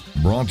Talk,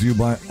 brought to you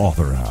by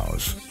Author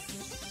House,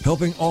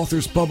 helping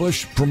authors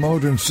publish,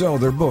 promote, and sell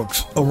their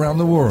books around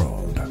the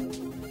world.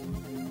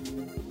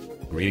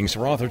 Greetings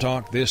for Author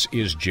Talk. This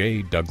is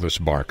J. Douglas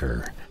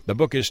Barker. The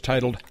book is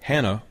titled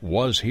Hannah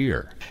Was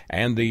Here,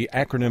 and the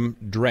acronym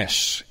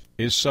D.R.E.S.S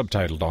is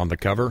subtitled on the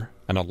cover,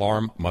 An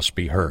Alarm Must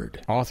Be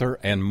Heard. Author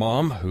and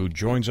mom who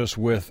joins us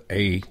with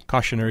a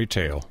cautionary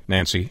tale,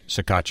 Nancy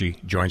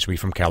Szakacsy, joins me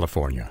from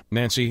California.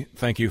 Nancy,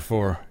 thank you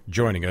for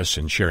joining us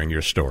and sharing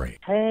your story.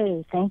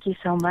 Hey, thank you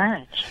so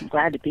much. I'm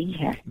glad to be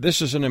here.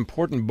 This is an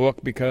important book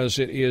because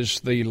it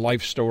is the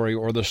life story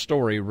or the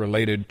story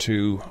related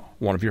to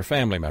one of your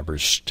family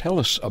members. Tell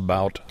us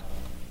about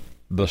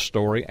the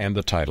story and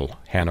the title,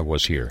 Hannah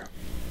Was Here.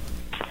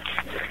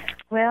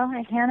 Well,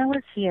 Hannah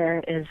Was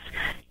Here is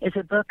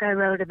a book I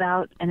wrote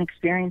about an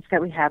experience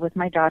that we had with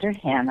my daughter,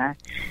 Hannah.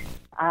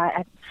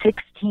 At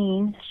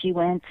 16, she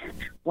went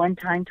one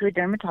time to a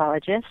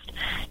dermatologist,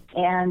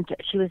 and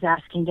she was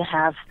asking to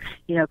have,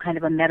 kind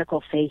of a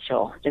medical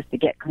facial just to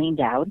get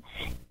cleaned out.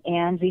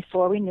 And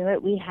before we knew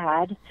it, we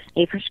had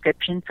a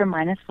prescription for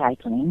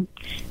minocycline.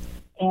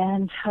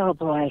 And, oh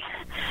boy,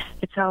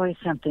 it's always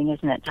something,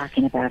 isn't it,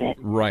 talking about it?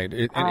 Right.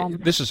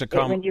 This is a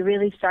when you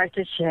really start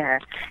to share,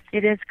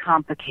 it is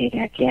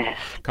complicated, yes.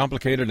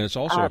 Complicated, and it's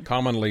also a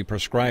commonly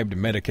prescribed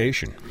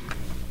medication.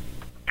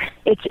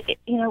 It's,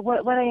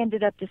 what I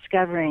ended up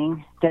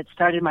discovering that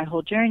started my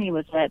whole journey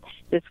was that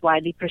this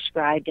widely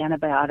prescribed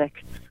antibiotic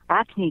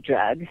acne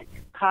drug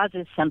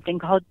causes something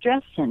called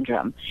D.R.E.S.S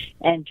syndrome.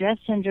 And D.R.E.S.S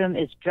syndrome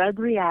is drug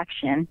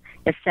reaction,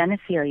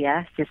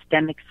 eosinophilia,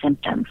 systemic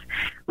symptoms,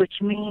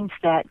 which means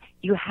that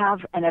you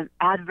have an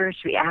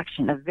adverse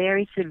reaction, a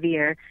very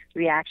severe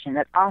reaction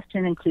that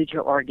often includes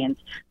your organs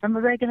from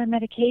a regular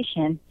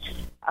medication.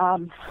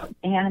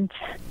 And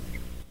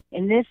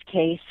in this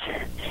case,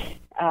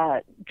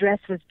 D.R.E.S.S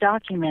was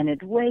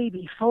documented way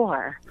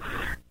before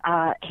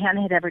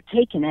Hannah had ever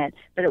taken it,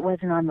 but it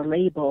wasn't on the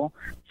label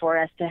for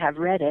us to have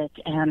read it.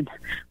 And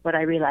what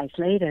I realized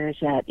later is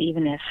that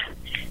even if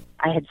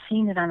I had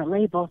seen it on the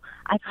label,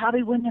 I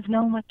probably wouldn't have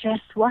known what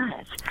D.R.E.S.S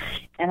was.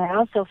 And I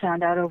also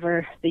found out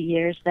over the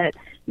years that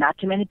not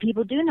too many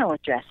people do know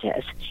what D.R.E.S.S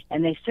is,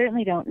 and they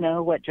certainly don't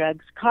know what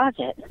drugs cause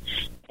it.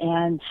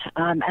 And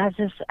as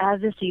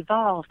this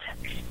evolved,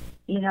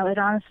 it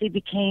honestly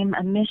became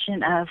a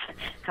mission of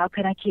how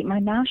can I keep my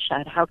mouth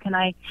shut? How can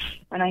I,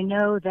 when I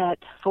know that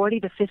 40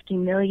 to 50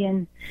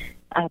 million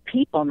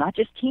people, not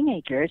just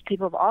teenagers,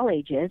 people of all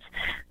ages,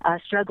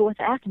 struggle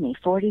with acne.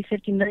 40,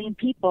 50 million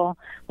people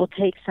will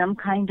take some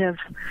kind of,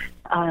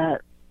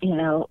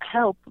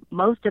 help,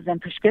 most of them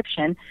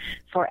prescription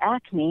for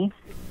acne.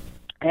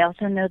 I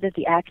also know that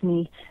the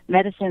acne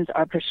medicines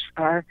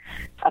are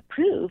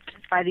approved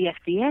by the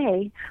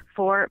FDA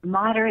for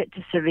moderate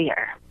to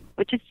severe.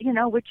 Which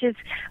is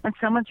when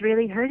someone's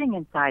really hurting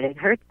inside. It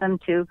hurts them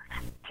to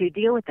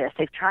deal with this.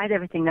 They've tried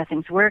everything,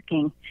 nothing's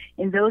working.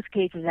 In those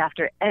cases,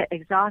 after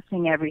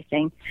exhausting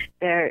everything,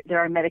 there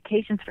are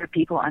medications for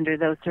people under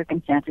those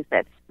circumstances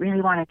that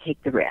really want to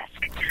take the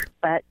risk.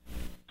 But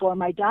for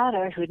my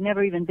daughter, who had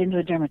never even been to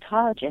a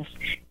dermatologist,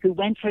 who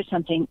went for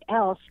something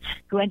else,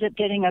 who ended up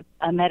getting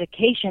a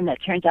medication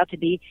that turns out to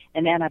be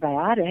an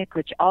antibiotic,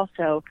 which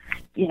also,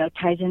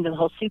 ties into the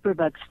whole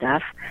superbug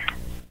stuff,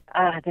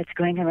 that's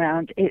going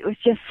around. It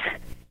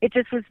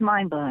just was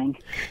mind-blowing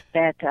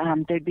that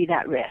there'd be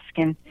that risk,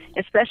 and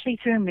especially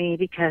through me,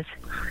 because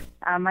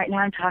right now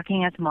I'm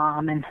talking as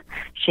mom and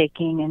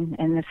shaking,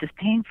 and this is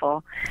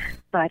painful,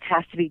 but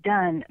has to be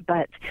done.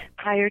 But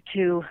prior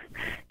to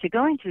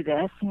going through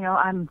this,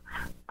 I'm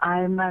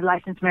a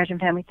licensed marriage and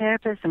family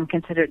therapist. I'm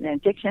considered an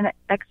addiction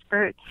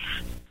expert.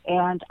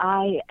 And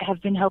I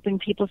have been helping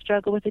people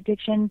struggle with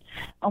addiction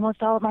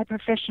almost all of my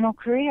professional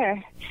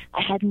career.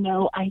 I had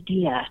no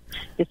idea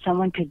that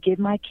someone could give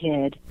my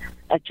kid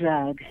a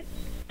drug,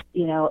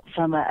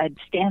 from a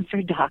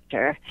Stanford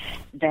doctor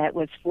that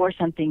was for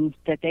something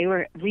that they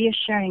were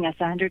reassuring us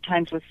 100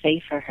 times was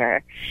safe for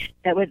her,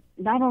 that would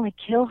not only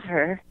kill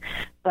her,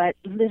 but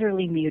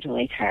literally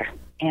mutilate her.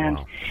 And,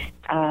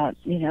 wow.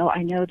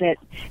 I know that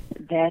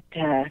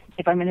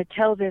if I'm going to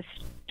tell this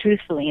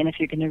truthfully, and if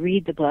you're going to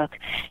read the book,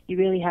 you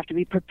really have to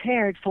be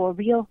prepared for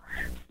real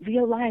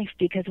life,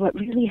 because what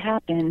really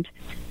happened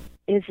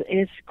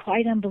is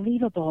quite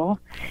unbelievable,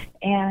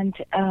 and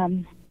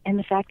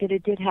the fact that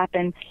it did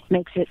happen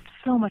makes it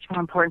so much more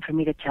important for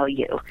me to tell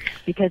you,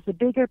 because the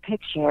bigger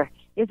picture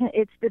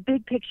It's the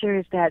big picture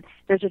is that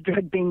there's a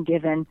drug being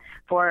given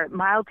for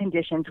mild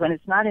conditions when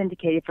it's not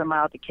indicated for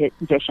mild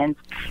conditions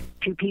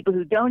to people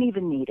who don't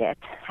even need it.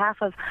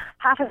 Half of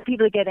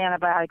people who get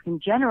antibiotics in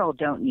general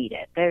don't need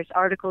it. There's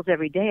articles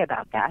every day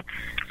about that.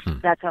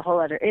 That's a whole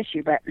other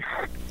issue, but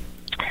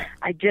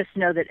I just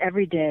know that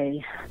every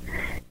day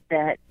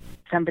that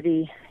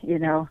somebody,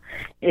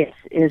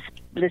 is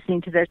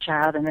listening to their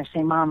child and they're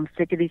saying, Mom, I'm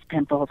sick of these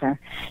pimples. Or,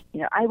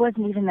 I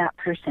wasn't even that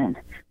person.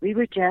 We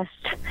were just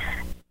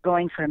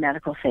going for a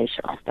medical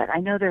facial. But I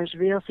know there's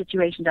real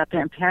situations out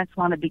there, and parents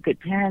want to be good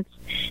parents,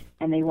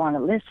 and they want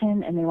to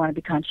listen, and they want to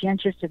be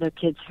conscientious to their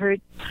kids'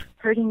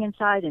 hurting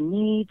inside and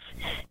needs,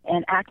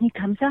 and acne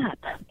comes up,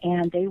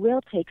 and they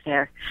will take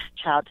their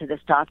child to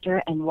this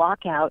doctor and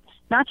walk out,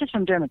 not just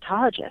from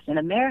dermatologists. In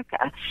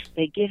America,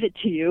 they give it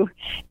to you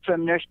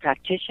from nurse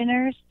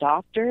practitioners,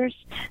 doctors,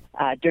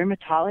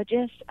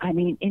 dermatologists. I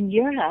mean, in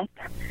Europe,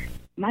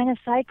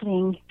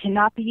 minocycline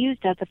cannot be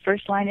used as the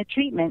first line of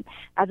treatment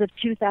as of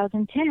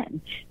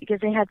 2010 because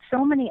they had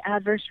so many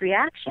adverse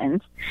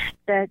reactions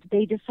that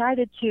they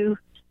decided to,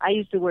 I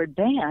use the word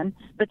ban,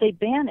 but they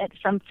ban it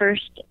from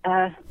first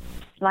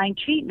line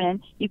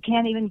treatment. You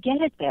can't even get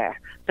it there.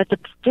 But the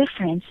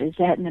difference is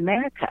that in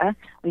America,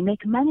 we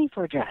make money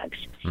for drugs,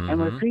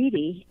 and we're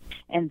greedy,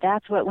 and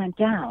that's what went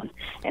down.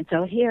 And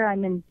so here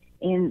I'm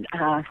in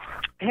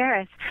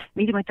Paris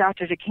meeting with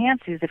Dr. D.R.E.S.S,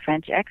 who's a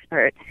French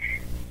expert,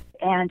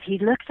 and he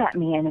looks at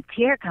me and a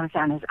tear comes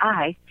down his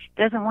eye,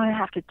 doesn't want to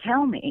have to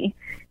tell me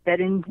that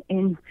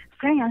in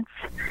France,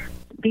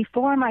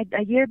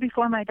 a year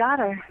before my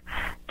daughter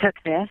took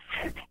this,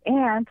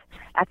 and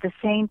at the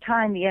same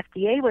time the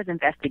FDA was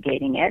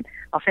investigating it.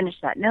 I'll finish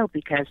that note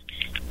because,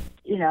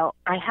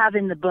 I have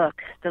in the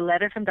book the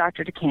letter from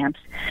Dr. D.R.E.S.S.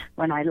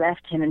 When I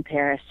left him in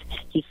Paris,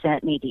 he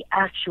sent me the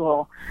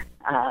actual,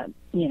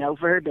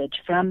 verbiage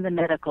from the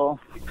medical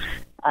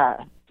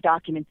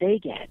document they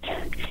get,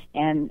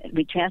 and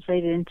we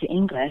translate it into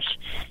English,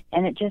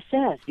 and it just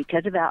says,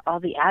 because of all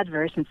the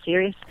adverse and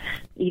serious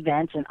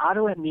events and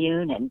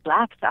autoimmune and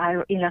black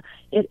thyroid,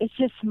 it's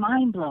just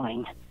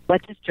mind-blowing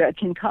what this drug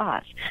can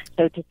cause.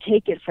 So to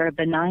take it for a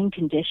benign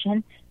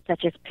condition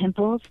such as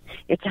pimples,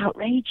 it's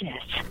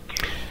outrageous.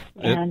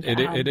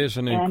 It is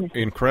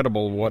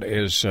incredible what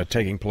is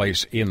taking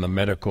place in the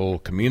medical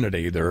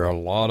community. There are a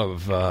lot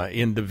of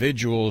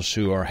individuals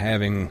who are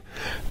having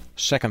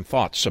second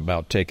thoughts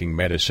about taking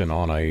medicine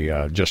on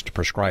a just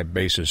prescribed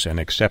basis and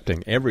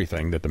accepting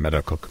everything that the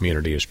medical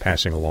community is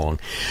passing along.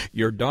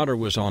 Your daughter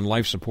was on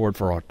life support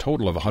for a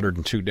total of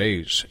 102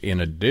 days. In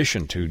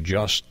addition to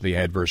just the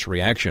adverse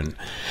reaction,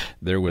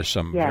 there was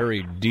some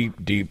very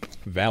deep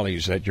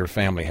valleys that your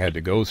family had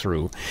to go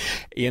through.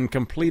 In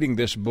completing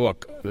this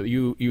book,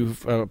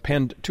 you've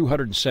penned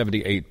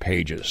 278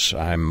 pages.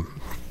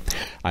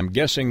 I'm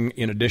guessing,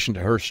 in addition to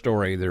her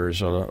story,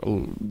 there's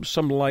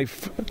some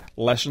life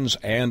lessons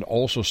and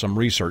also some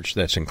research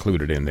that's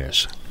included in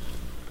this.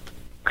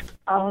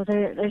 Oh,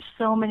 there's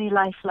so many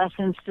life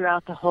lessons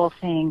throughout the whole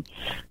thing.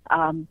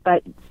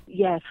 But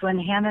yes, when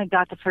Hannah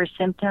got the first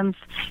symptoms,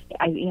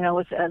 it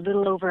was a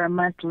little over a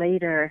month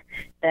later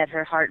that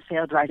her heart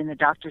failed right in the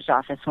doctor's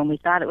office. When we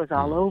thought it was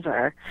all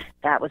over,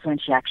 that was when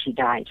she actually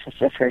died for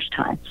the first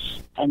time.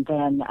 And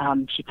then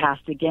she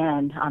passed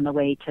again on the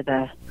way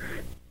to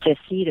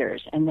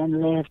Cedars, and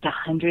then lived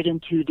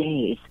 102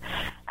 days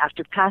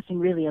after passing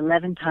really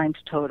 11 times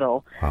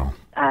total. Wow.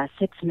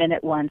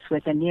 6-minute once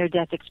with a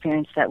near-death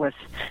experience that was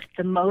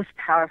the most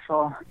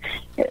powerful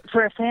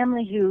for a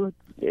family who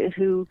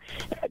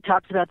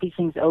talks about these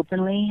things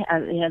openly.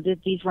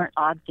 These weren't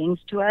odd things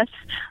to us.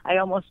 I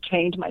almost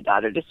trained my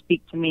daughter to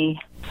speak to me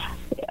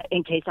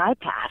in case I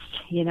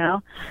passed.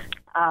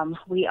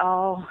 We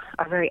all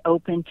are very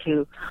open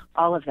to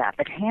all of that.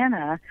 But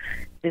Hannah,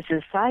 this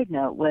is a side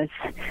note, was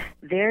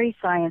very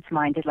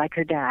science-minded like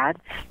her dad,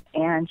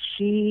 and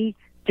she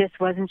just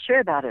wasn't sure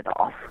about it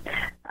all.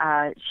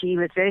 She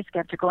was very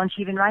skeptical, and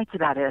she even writes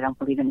about it. I don't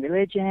believe in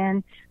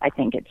religion. I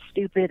think it's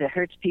stupid. It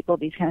hurts people,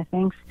 these kind of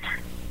things.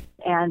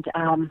 And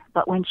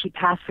but when she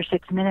passed for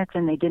 6 minutes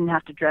and they didn't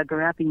have to drug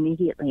her up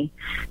immediately,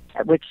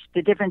 which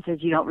the difference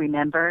is you don't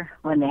remember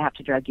when they have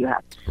to drug you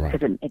up,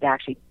 because it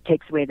actually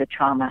takes away the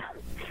trauma.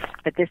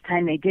 But this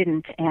time they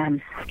didn't,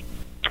 and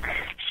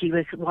she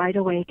was wide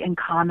awake and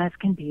calm as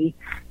can be,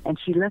 and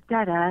she looked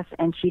at us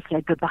and she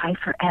said goodbye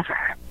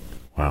forever.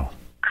 Wow.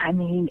 I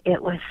mean,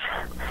 it was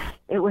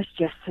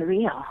just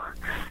surreal.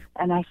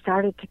 And I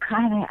started to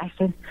cry, and I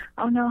said,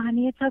 oh, no,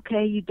 honey, it's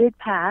okay. You did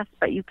pass,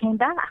 but you came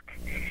back.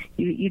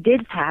 You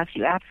did pass.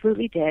 You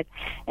absolutely did.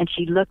 And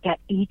she looked at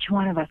each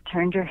one of us,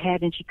 turned her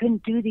head, and she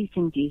couldn't do these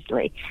things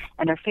easily.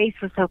 And her face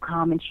was so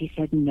calm, and she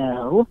said,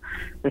 no,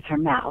 with her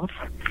mouth,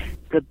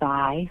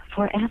 goodbye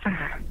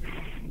forever.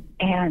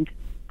 And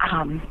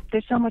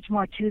there's so much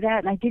more to that,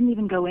 and I didn't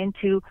even go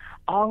into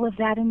all of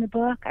that in the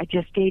book. I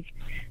just gave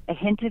a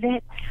hint of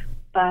it.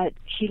 But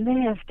she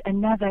lived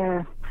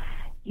another,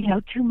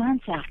 2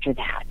 months after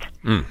that.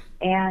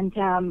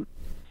 And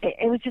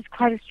it was just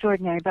quite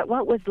extraordinary. But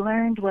what was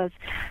learned were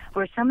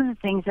some of the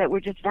things that were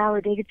just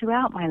validated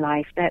throughout my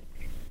life, that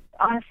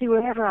honestly,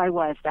 wherever I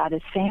was, that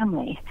is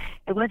family.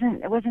 It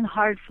wasn't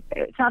hard.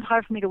 It's not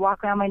hard for me to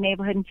walk around my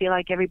neighborhood and feel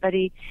like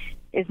everybody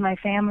is my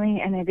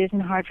family, and it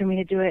isn't hard for me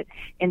to do it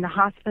in the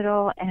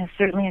hospital, and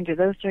certainly under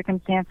those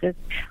circumstances,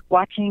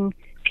 watching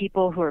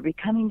people who are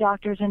becoming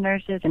doctors and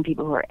nurses and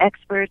people who are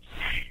experts,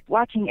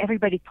 watching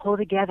everybody pull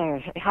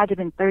together. It had to have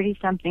been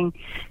 30-something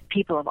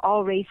people of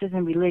all races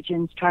and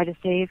religions try to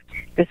save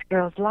this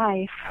girl's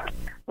life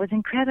was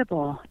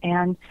incredible,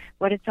 and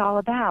what it's all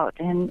about,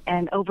 and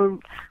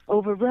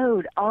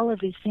overrode all of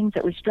these things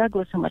that we struggle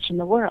with so much in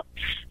the world.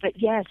 But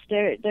yes,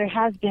 there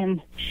has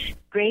been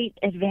great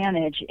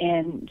advantage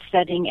in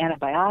studying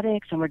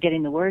antibiotics, and we're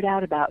getting the word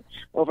out about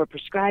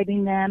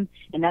overprescribing them,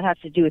 and that has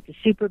to do with the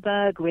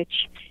superbug,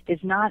 which is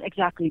not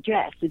exactly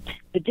D.R.E.S.S.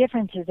 The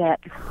difference is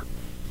that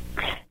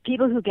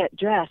people who get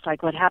D.R.E.S.S,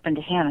 like what happened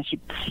to Hannah,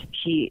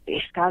 she's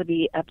got to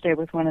be up there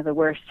with one of the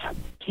worst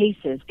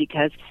cases,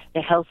 because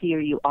the healthier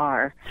you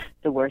are,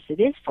 the worse it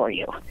is for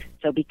you.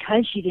 So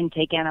because she didn't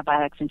take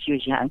antibiotics when she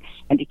was young,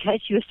 and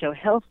because she was so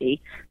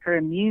healthy, her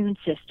immune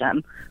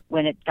system,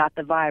 when it got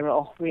the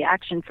viral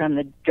reaction from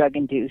the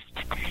drug-induced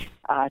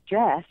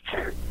D.R.E.S.S,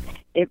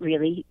 it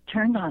really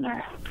turned on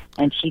her,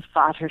 and she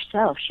fought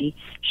herself. She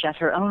shut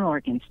her own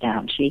organs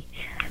down.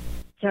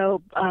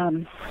 So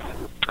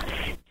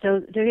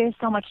there is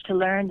so much to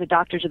learn. The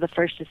doctors are the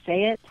first to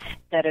say it,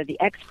 that are the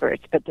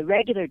experts, but the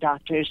regular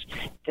doctors,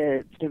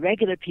 the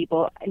regular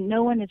people,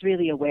 no one is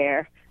really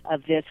aware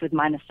of this with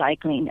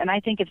minocycline. And I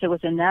think if there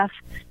was enough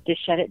to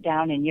shut it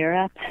down in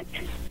Europe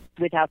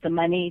without the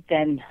money,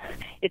 then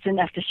it's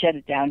enough to shut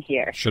it down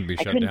here. Should be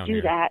shut down. I couldn't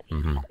do that.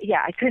 Mm-hmm.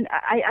 Yeah, I couldn't.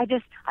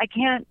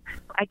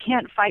 I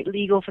can't fight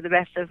legal for the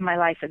rest of my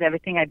life with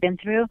everything I've been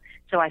through.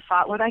 So I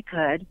fought what I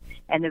could,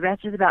 and the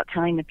rest is about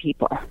telling the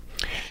people.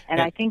 And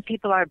I think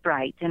people are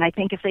bright, and I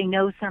think if they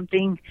know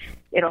something,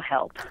 it'll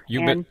help.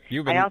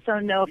 I also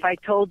know if I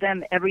told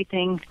them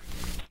everything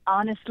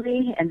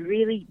honestly and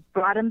really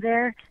brought them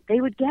there, they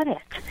would get it.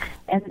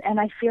 And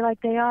I feel like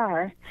they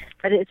are.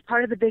 But it's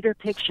part of the bigger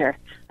picture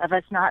of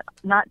us not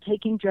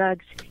taking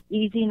drugs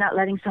easy, not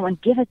letting someone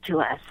give it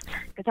to us.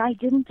 Because I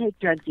didn't take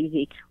drugs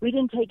easy. We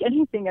didn't take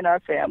anything in our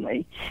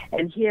family.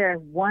 And here,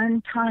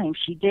 one time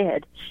she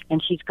did,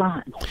 and she's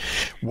gone.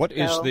 What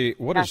is the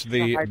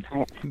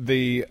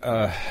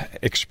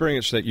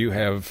experience that you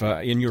have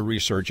in your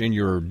research, in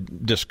your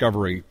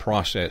discovery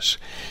process?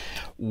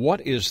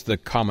 What is the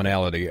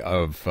commonality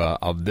of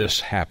this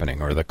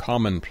happening, or the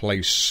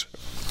commonplace,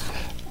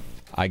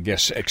 I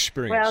guess,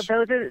 experience?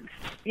 Well,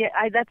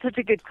 that's such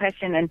a good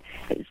question, and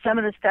some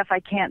of the stuff I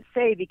can't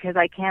say because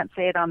I can't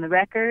say it on the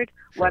record.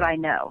 Sure. What I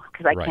know,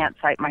 because I can't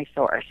cite my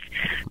source.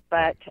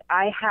 But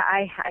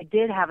I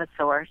did have a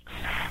source,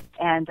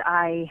 and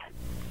I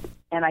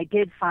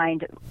did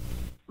find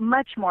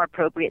much more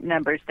appropriate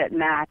numbers that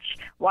match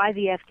why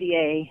the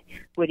FDA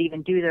would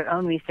even do their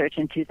own research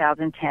in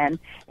 2010.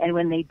 And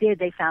when they did,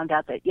 they found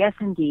out that, yes,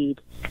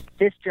 indeed,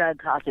 this drug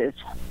causes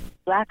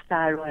black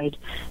thyroid,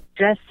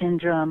 D.R.E.S.S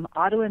syndrome,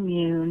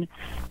 autoimmune,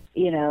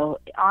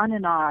 on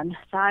and on,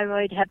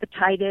 thyroid,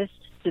 hepatitis,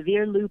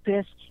 severe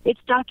lupus. It's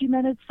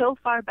documented so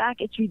far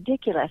back, it's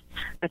ridiculous.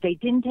 But they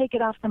didn't take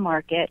it off the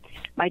market.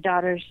 My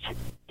daughter's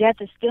death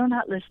is still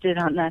not listed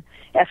on the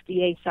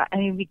FDA side. I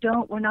mean,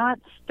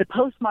 the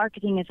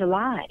post-marketing is a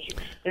lie.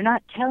 They're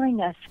not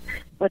telling us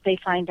what they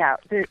find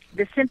out. The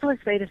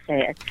simplest way to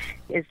say it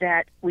is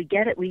that we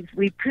get it,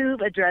 we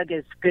prove a drug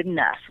is good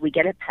enough. We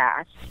get it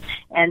passed.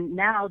 And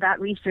now that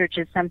research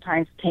is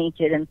sometimes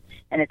tainted and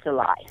it's a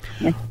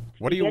lie.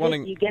 What are you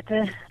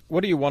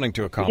wanting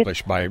to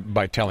accomplish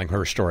by telling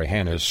her story,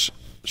 Hannah's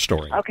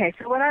story? Okay,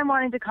 so what I'm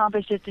wanting to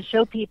accomplish is to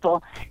show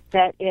people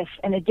that if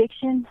an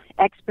addiction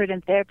expert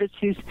and therapist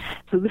who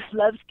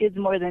loves kids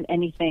more than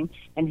anything,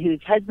 and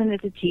whose husband is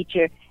a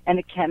teacher and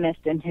a chemist,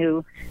 and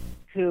who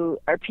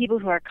are people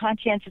who are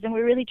conscientious, and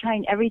we're really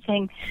trying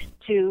everything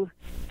to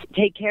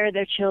take care of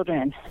their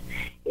children,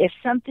 if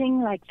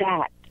something like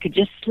that could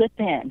just slip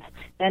in,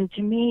 then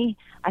to me,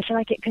 I feel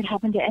like it could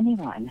happen to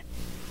anyone.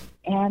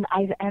 And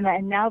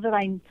now that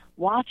I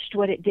watched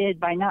what it did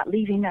by not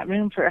leaving that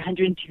room for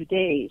 102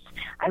 days,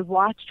 I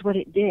watched what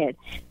it did.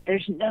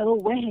 There's no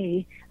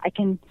way I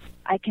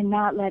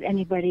cannot let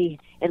anybody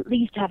at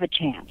least have a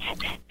chance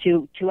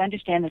to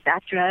understand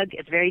that drug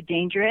is very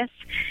dangerous,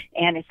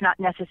 and it's not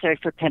necessary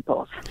for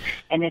pimples.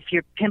 And if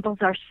your pimples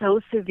are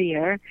so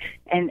severe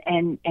and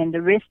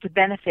the risk to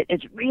benefit is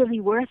really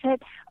worth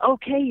it,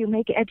 okay, you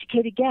make an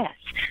educated guess.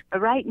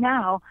 But right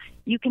now,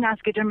 you can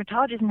ask a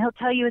dermatologist and he'll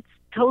tell you it's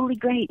totally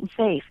great and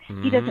safe.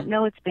 Mm-hmm. He doesn't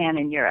know it's banned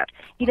in Europe.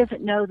 He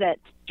doesn't know that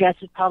D.R.E.S.S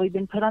has probably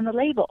been put on the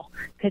label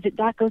because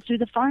that goes through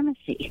the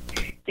pharmacy.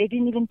 They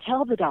didn't even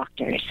tell the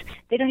doctors.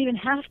 They don't even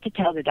have to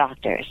tell the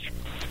doctors.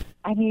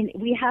 I mean,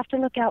 we have to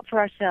look out for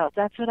ourselves.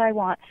 That's what I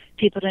want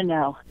people to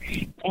know.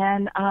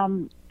 And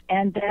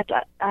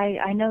that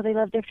I know they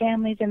love their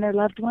families and their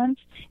loved ones,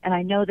 and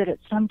I know that at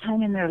some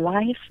time in their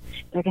life,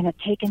 they're going to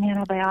take an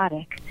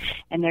antibiotic,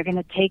 and they're going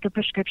to take a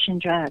prescription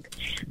drug.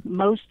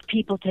 Most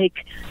people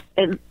take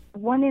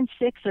 1 in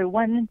 6 or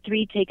 1 in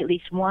 3 take at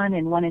least one,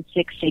 and 1 in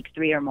 6 take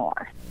 3 or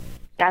more.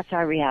 That's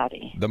our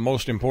reality. The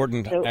most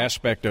important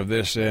aspect of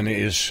this, then,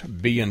 is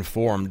be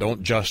informed.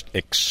 Don't just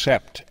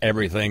accept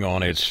everything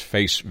on its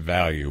face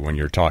value when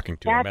you're talking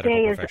to a medical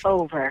professional. That day is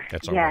over.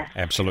 That's over.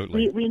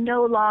 Absolutely. We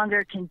no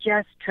longer can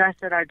just trust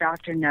that our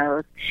doctor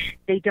knows.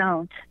 They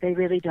don't. They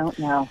really don't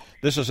know.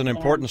 This is an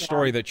important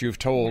story that you've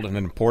told, an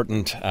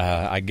important,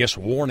 I guess,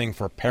 warning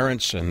for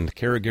parents and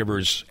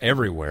caregivers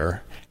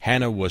everywhere.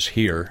 Hannah was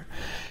here.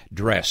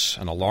 D.R.E.S.S,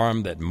 an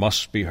alarm that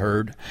must be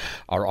heard.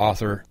 Our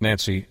author,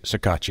 Nancy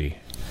Szakacsy.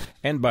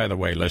 And by the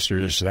way,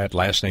 listeners, that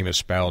last name is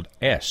spelled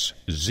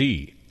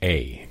Szakacsy.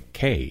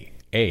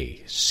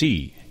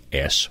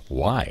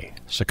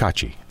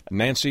 Szakacsy.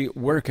 Nancy,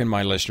 where can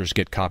my listeners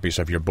get copies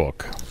of your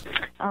book?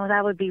 Oh,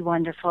 that would be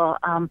wonderful.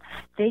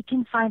 They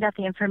can find out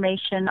the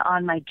information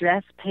on my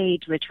D.R.E.S.S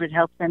page, which would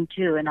help them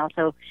too. And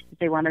also, if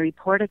they want to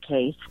report a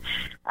case,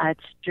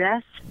 it's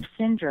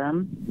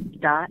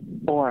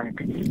DRESSsyndrome.org.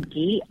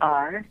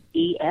 DRESSYNDROME.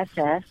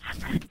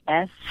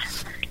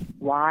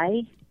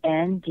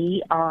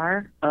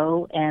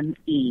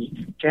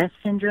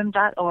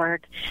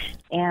 DRESSsyndrome.org.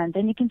 And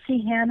then you can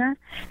see Hannah,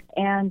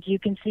 and you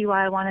can see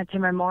why I wanted to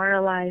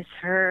memorialize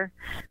her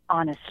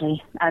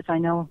honestly, as I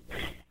know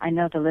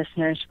the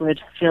listeners would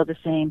feel the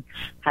same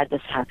had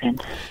this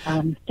happened.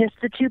 Just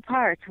the two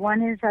parts.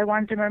 One is I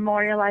wanted to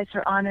memorialize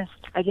her honest.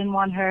 I didn't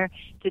want her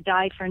to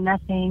die for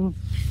nothing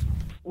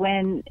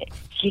when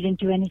she didn't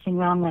do anything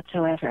wrong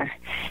whatsoever.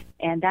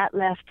 And that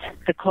left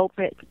the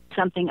culprit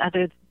something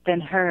other than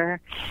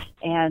her,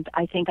 and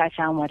I think I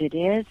found what it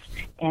is,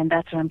 and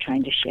that's what I'm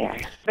trying to share.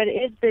 But it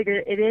is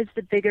bigger. It is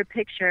the bigger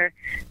picture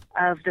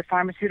of the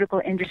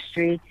pharmaceutical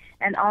industry,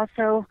 and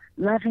also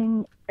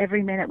loving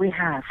every minute we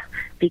have,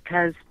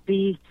 because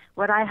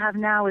what I have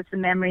now is the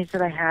memories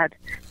that I had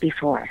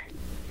before.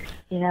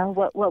 You know,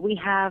 what we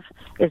have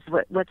is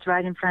what's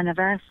right in front of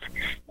us.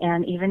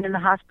 And even in the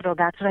hospital,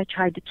 that's what I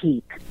tried to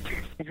keep.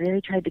 I really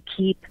tried to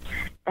keep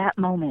that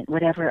moment,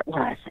 whatever it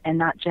was, and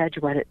not judge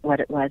what it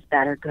was,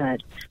 bad or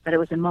good. But it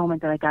was a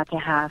moment that I got to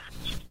have,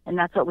 and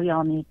that's what we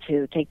all need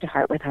to take to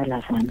heart with our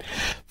loved ones.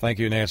 Thank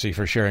you, Nancy,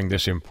 for sharing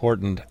this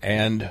important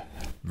and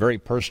very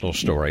personal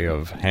story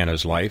of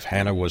Hannah's life.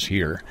 Hannah was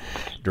here.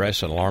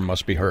 D.R.E.S.S, an alarm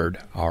must be heard.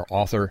 Our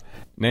author,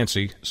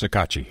 Nancy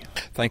Szakacsy.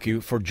 Thank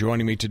you for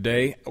joining me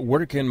today.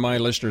 Where can my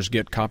listeners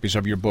get copies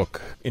of your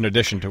book, in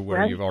addition to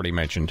where you've already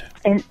mentioned?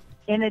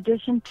 In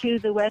addition to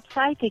the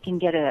website, they can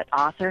get it at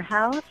Author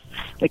House,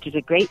 which is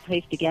a great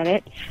place to get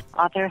it.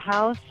 Author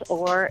House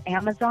or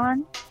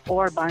Amazon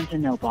or Barnes &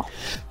 Noble.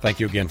 Thank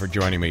you again for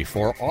joining me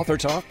for Author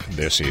Talk.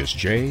 This is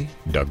J.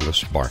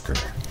 Douglas Barker.